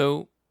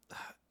 So,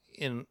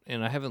 and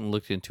I haven't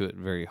looked into it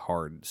very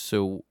hard.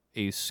 So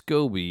a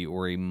SCOBY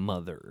or a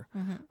mother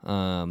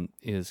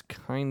is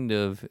kind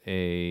of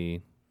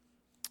a,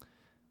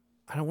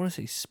 I don't want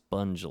to say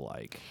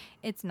sponge-like.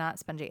 It's not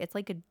spongy. It's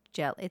like a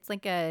gel. It's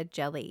like a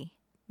jelly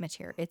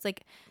material. It's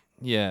like,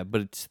 Yeah, but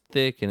it's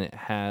thick and it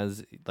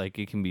has, like,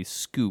 it can be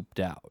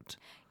scooped out.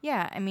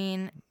 yeah, I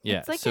mean, Yeah,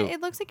 it's like so-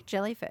 it looks like a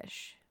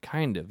jellyfish.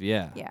 Kind of,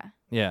 yeah. Yeah.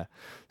 Yeah.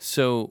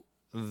 So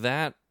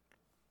that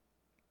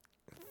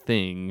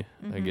thing,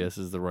 I Mhm. guess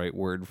is the right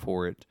word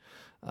for it.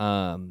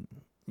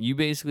 You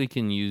basically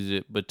can use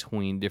it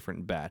between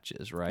different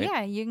batches, right?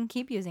 Yeah, you can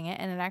keep using it,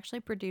 and it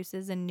actually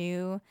produces a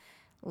new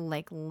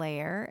like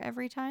layer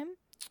every time.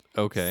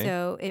 Okay.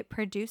 So it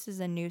produces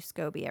a new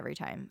SCOBY every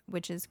time,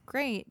 which is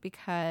great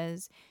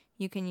because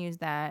you can use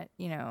that,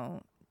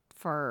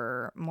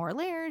 for more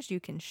layers. You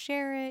can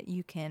share it,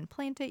 you can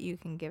plant it, you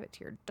can give it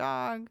to your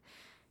dog,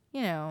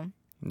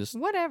 Just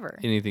whatever.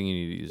 anything you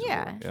need to use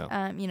Yeah. it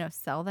for. Yeah.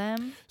 Sell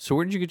them. So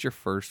where did you get your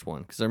first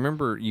one? Because I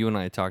remember you and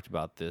I talked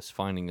about this.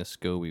 Finding a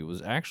SCOBY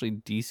was actually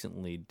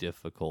decently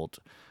difficult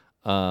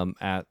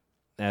at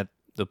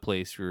the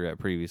place we were at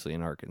previously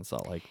in Arkansas.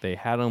 Like, they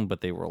had them, but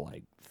they were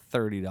like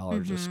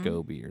 $30 a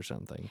SCOBY or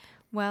something.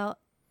 Well,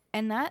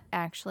 and that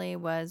actually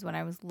was when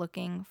I was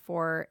looking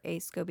for a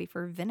SCOBY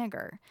for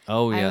vinegar.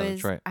 Oh, yeah,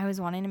 that's right. I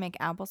was wanting to make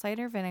apple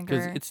cider Because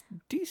vinegar. it's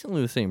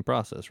decently the same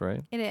process,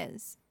 right? It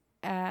is.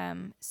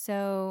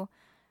 So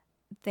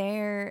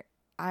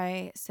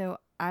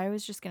I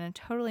was just going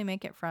to totally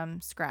make it from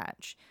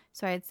scratch.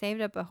 So I had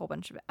saved up a whole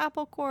bunch of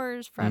apple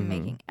cores from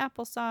making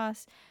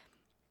applesauce,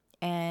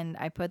 and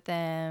I put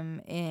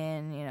them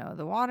in,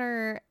 the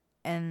water,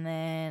 and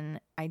then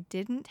I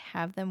didn't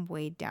have them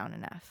weighed down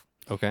enough.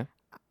 Okay.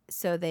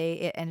 So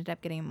it ended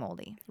up getting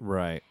moldy.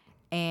 Right.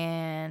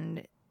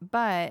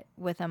 But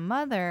with a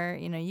mother,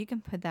 you can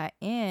put that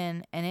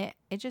in, and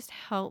it just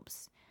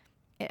helps.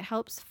 It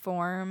helps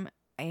form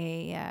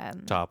a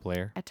Top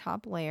layer.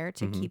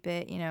 to keep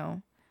it,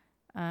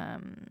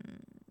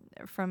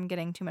 from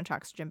getting too much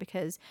oxygen,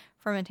 because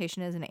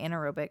fermentation is an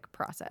anaerobic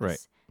process.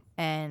 Right.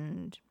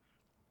 And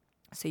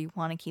so you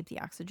want to keep the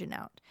oxygen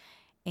out.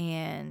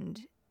 And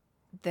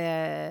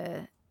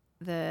the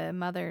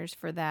mothers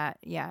for that,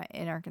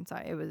 in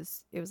Arkansas, it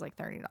was like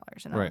 $30,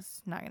 and I Right.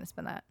 was not going to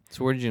spend that.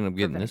 So where did you end up for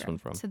getting this vinegar. one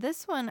from? So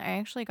this one I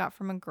actually got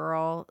from a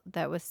girl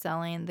that was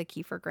selling the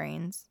kefir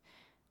grains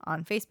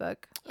on Facebook.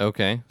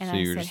 Okay. And So I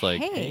you were said, just like,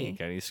 "Hey." hey,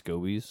 got any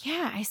SCOBYs?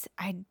 Yeah,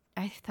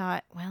 I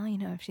thought, well,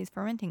 if she's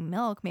fermenting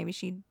milk, maybe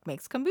she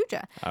makes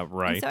kombucha.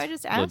 Right. And so I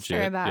just asked her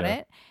Legit, about yeah.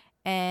 it,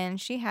 and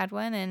she had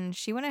one, and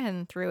she went ahead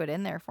and threw it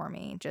in there for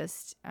me.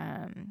 Just,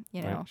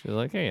 Right. She's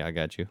like, hey, I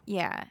got you.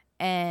 yeah,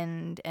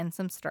 and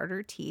some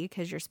starter tea,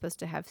 because you're supposed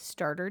to have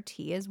starter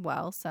tea as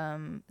well.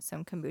 Some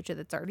kombucha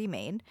that's already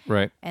made,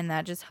 Right. and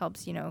that just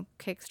helps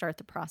kickstart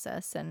the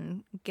process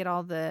and get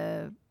all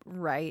the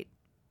right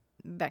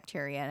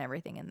bacteria and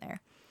everything in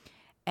there.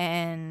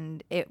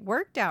 And it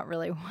worked out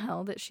really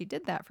well that she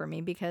did that for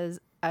me, because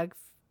I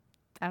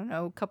don't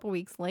know, a couple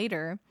weeks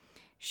later,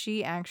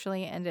 she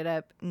actually ended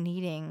up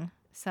needing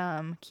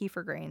some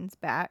kefir grains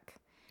back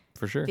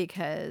For sure.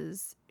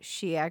 because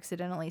she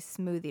accidentally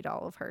smoothied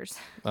all of hers.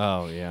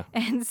 Oh, yeah.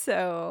 And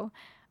so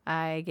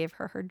I gave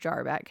her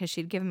jar back, because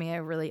she'd given me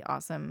a really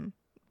awesome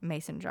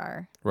mason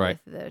jar Right.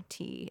 with the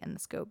tea and the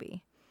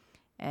SCOBY.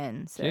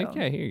 And so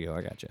Yeah, here you go.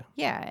 I got you.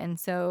 yeah, and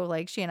so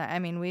like she and I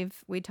mean,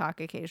 we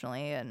talk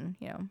occasionally, and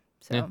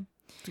so Yeah.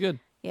 It's good.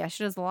 yeah,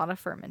 she does a lot of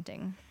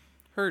fermenting.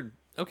 Heard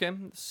Okay,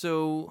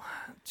 so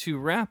to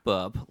wrap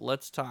up,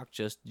 let's talk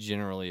just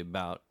generally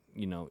about,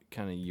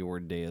 kind of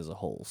your day as a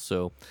whole.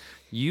 So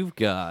you've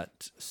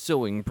got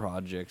sewing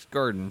projects,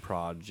 garden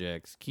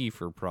projects,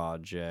 kefir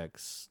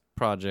projects,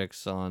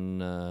 projects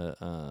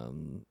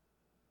on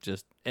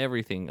just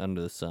everything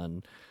under the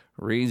sun,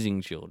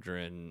 raising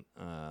children,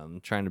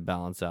 trying to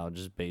balance out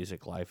just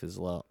basic life as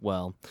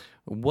well.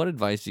 What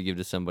advice do you give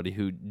to somebody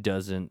who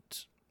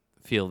doesn't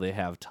feel they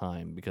have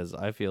time? Because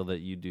I feel that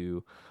you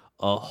do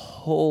a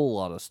whole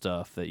lot of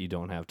stuff that you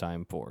don't have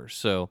time for.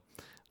 So,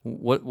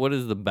 what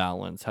is the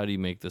balance? How do you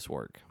make this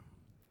work?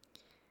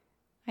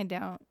 I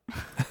don't.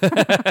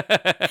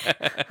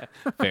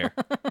 Fair.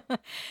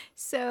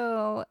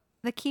 So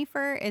the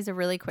kefir is a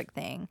really quick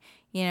thing.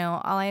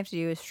 All I have to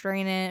do is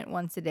strain it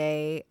once a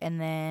day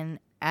and then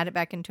add it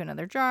back into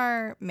another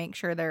jar. Make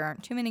sure there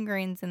aren't too many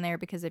grains in there,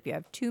 because if you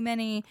have too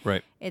many,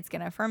 Right. it's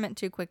going to ferment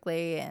too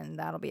quickly and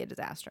that'll be a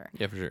disaster.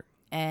 Yeah, for sure.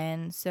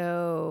 And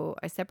so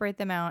I separate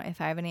them out.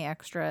 If I have any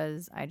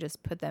extras, I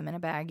just put them in a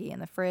baggie in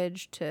the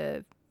fridge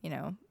to,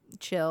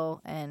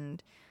 chill.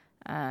 And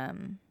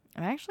I'm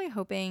actually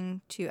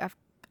hoping to.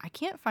 I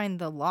can't find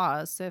the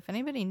laws, so if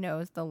anybody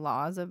knows the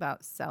laws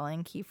about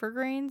selling kefir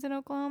grains in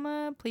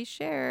Oklahoma, please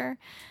share.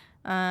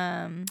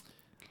 Yeah,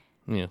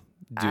 do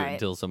it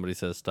until somebody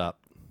says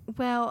stop.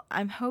 Well,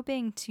 I'm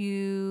hoping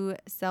to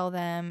sell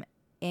them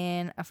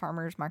in a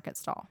farmer's market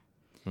stall.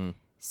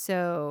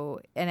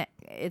 So, and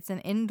it's an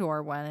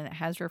indoor one, and it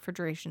has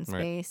refrigeration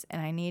space,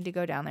 and I need to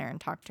go down there and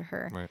talk to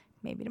her.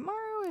 Maybe tomorrow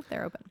if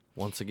they're open.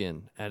 Once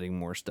again, adding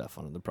more stuff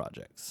onto the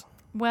projects.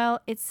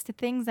 Well, it's the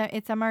things that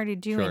I'm already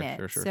doing it.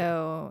 Sure.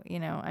 So,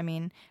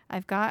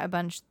 I've got a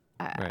bunch.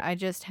 I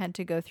just had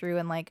to go through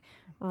and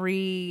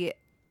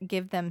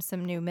give them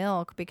some new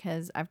milk,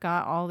 because I've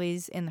got all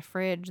these in the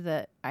fridge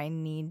that I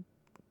need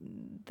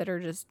that are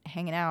just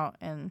hanging out,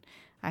 and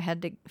I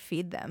had to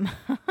feed them.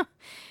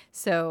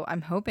 So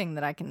I'm hoping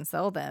that I can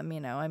sell them.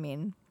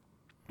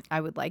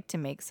 I would like to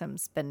make some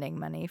spending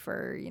money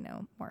for,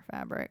 more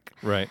fabric.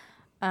 Right.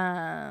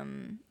 Or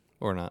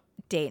not.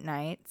 Date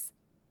nights.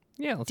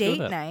 Yeah, let's date go with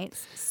that.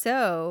 nights.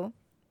 So,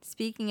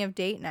 speaking of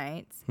date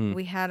nights,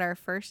 we had our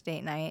first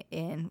date night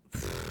in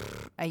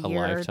a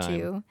year lifetime. or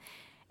two,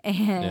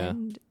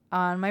 and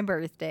on my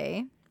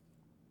birthday.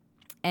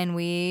 And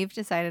we've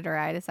decided, or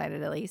I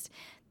decided at least,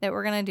 that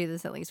we're going to do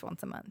this at least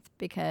once a month,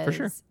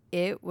 because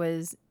it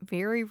was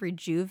very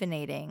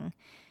rejuvenating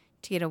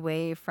to get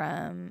away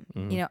from,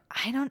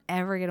 I don't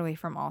ever get away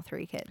from all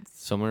three kids.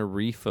 So I'm going to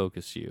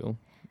refocus you,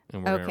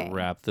 and we're going to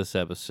wrap this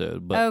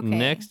episode. But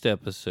next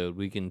episode,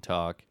 we can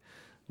talk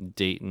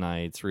date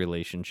nights,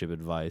 relationship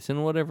advice,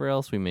 and whatever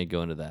else we may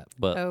go into that.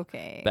 But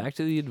back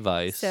to the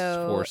advice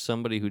for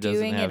somebody who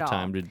doesn't have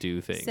time to do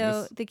things.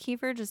 So the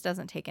kefir just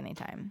doesn't take any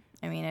time.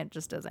 I mean, it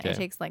just doesn't. It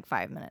takes like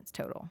 5 minutes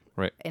total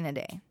in a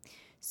day.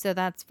 So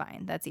that's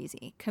fine. That's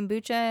easy.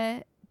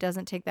 Kombucha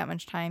doesn't take that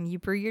much time. You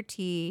brew your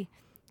tea.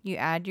 You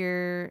add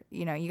your,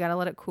 you got to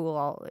let it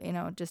cool,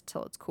 just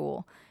till it's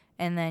cool.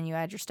 And then you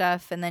add your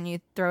stuff, and then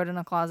you throw it in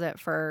a closet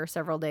for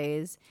several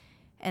days,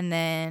 and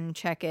then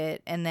check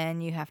it, and then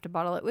you have to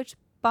bottle it, which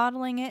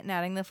bottling it and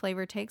adding the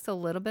flavor takes a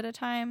little bit of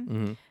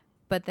time.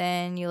 But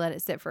then you let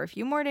it sit for a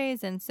few more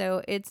days, and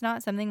so it's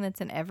not something that's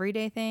an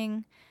everyday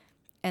thing.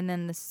 And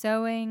then the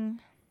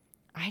sewing,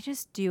 I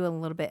just do a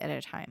little bit at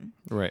a time.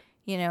 Right.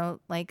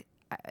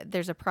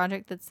 There's a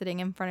project that's sitting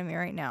in front of me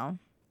right now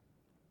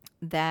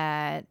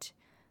that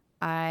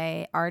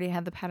I already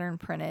had the pattern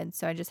printed,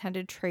 so I just had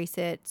to trace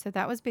it. So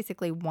that was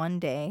basically one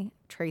day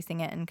tracing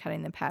it and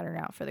cutting the pattern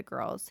out for the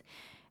girls.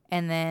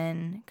 And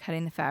then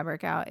cutting the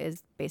fabric out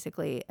is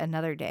basically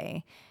another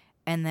day.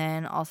 And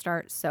then I'll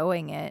start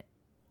sewing it,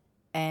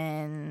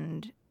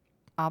 and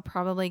I'll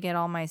probably get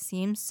all my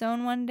seams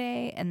sewn one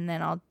day, and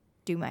then I'll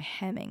do my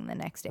hemming the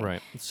next day.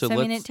 Right. So I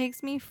mean, it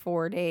takes me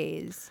 4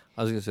 days.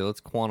 I was going to say, let's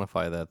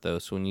quantify that, though.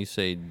 So when you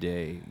say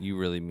day, you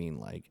really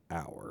mean like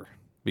hour.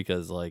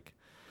 Because,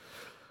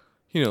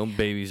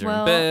 babies are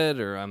in bed,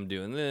 or I'm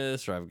doing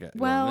this, or I've got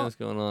this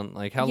going on.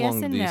 Like, how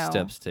long do these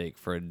steps take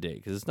for a day?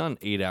 Because it's not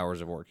 8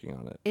 hours of working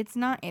on it. It's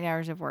not 8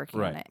 hours of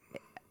working on it.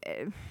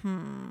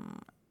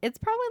 It's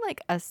probably like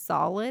a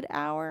solid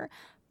hour,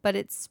 but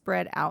it's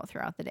spread out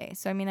throughout the day.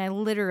 So, I mean, I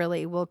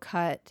literally will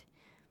cut,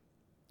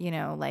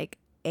 like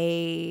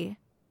a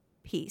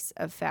piece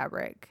of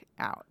fabric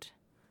out,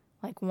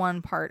 like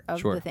one part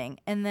of the thing,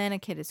 and then a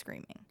kid is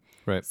screaming.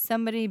 Right.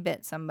 Somebody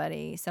bit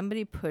somebody.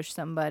 Somebody pushed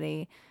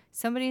somebody.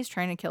 Somebody's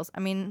trying to kill. I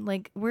mean,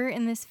 like, we're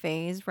in this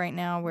phase right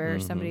now where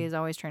somebody is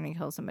always trying to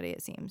kill somebody,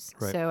 it seems.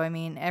 Right. So, I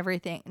mean,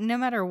 everything, no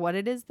matter what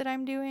it is that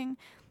I'm doing,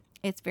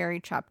 it's very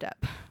chopped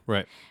up.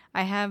 Right.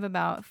 I have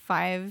about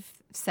 5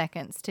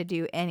 seconds to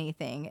do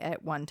anything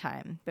at one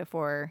time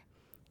before,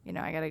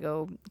 I got to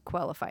go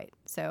quell a fight.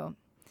 So,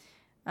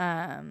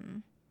 let's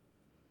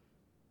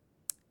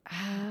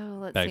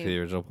Back see. to the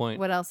original point.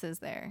 What else is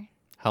there?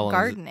 How long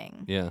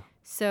gardening. Yeah.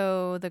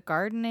 So the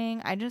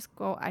gardening, I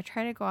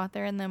try to go out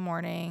there in the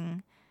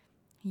morning.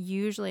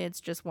 Usually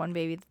it's just one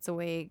baby that's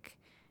awake,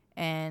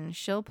 and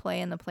she'll play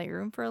in the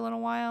playroom for a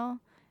little while,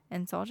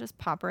 And so I'll just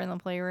pop her in the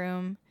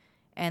playroom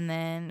and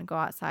then go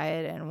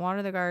outside and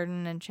water the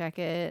garden and check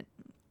it.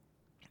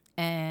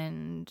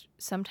 And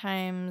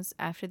sometimes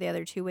after the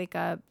other two wake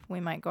up, we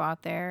might go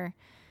out there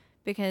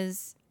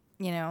because,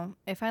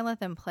 if I let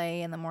them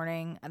play in the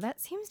morning, that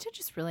seems to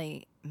just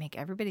really make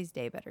everybody's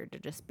day better to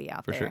just be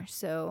out For there. sure.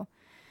 So,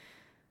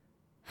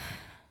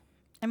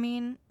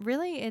 really,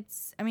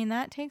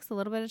 that takes a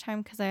little bit of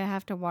time because I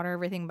have to water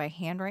everything by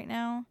hand right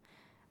now.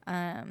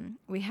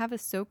 We have a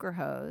soaker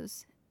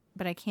hose,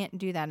 but I can't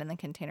do that in the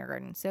container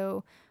garden.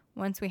 So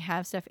once we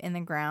have stuff in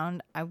the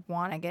ground, I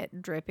want to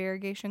get drip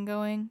irrigation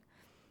going.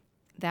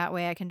 That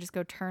way I can just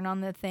go turn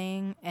on the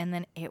thing and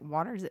then it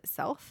waters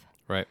itself.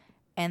 Right.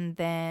 And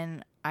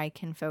then I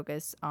can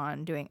focus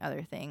on doing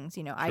other things.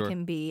 Sure. I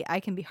can be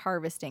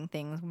harvesting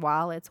things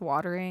while it's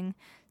watering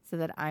so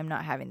that I'm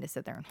not having to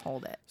sit there and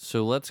hold it.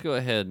 So let's go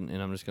ahead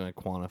and I'm just going to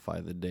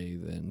quantify the day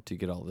then to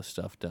get all this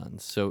stuff done.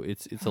 So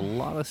it's a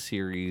lot of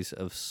series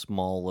of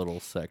small little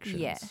sections.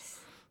 Yes.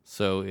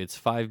 So it's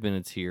 5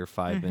 minutes here,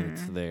 5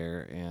 minutes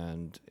there,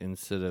 and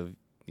instead of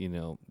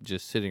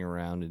just sitting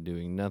around and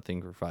doing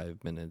nothing for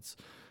 5 minutes,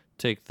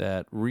 take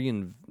that,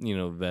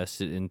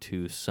 invest it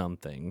into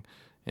something,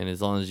 and as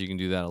long as you can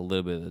do that a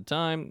little bit at a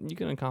time, you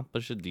can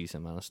accomplish a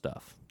decent amount of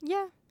stuff.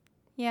 Yeah,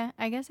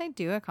 I guess I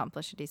do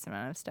accomplish a decent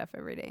amount of stuff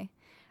every day.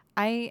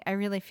 I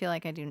really feel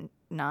like I do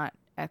not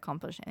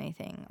accomplish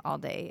anything all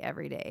day,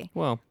 every day.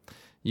 Well,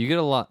 you get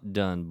a lot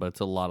done, but it's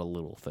a lot of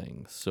little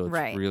things. So it's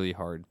Right. really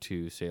hard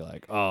to say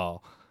like,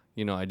 oh,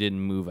 I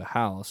didn't move a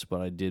house,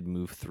 but I did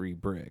move 3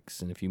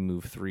 bricks. And if you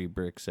move 3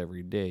 bricks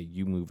every day,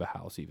 you move a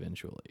house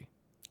eventually.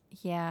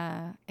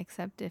 Yeah,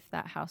 except if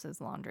that house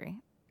is laundry.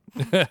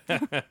 Yeah,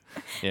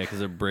 because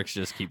the bricks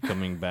just keep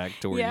coming back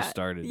to where you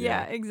started.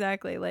 Yeah,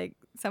 exactly. Like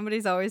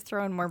somebody's always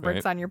throwing more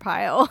bricks Right. on your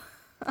pile.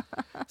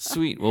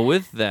 Sweet. Well,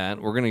 with that,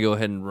 we're going to go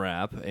ahead and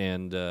wrap.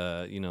 And,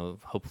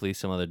 hopefully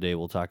some other day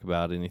we'll talk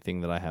about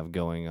anything that I have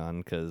going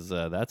on because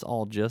that's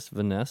all just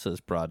Vanessa's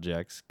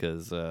projects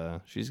because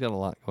she's got a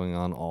lot going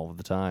on all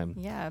the time.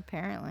 Yeah,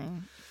 apparently.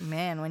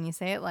 Man, when you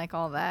say it like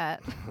all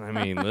that. I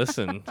mean,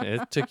 listen,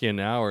 it took you an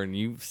hour and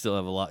you still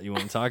have a lot you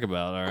want to talk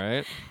about, all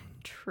right?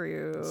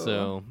 True.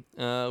 So,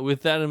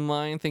 with that in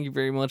mind, thank you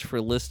very much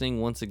for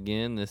listening. Once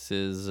again, this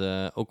is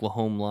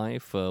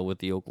OklaHomeLife with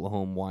the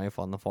OklaHomeWife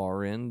on the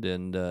far end.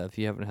 And if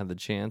you haven't had the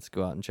chance,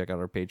 go out and check out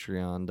our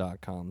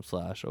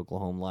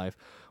patreon.com/OklaHomeLife.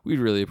 We'd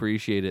really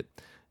appreciate it.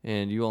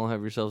 And you all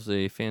have yourselves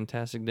a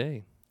fantastic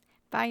day.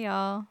 Bye,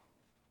 y'all.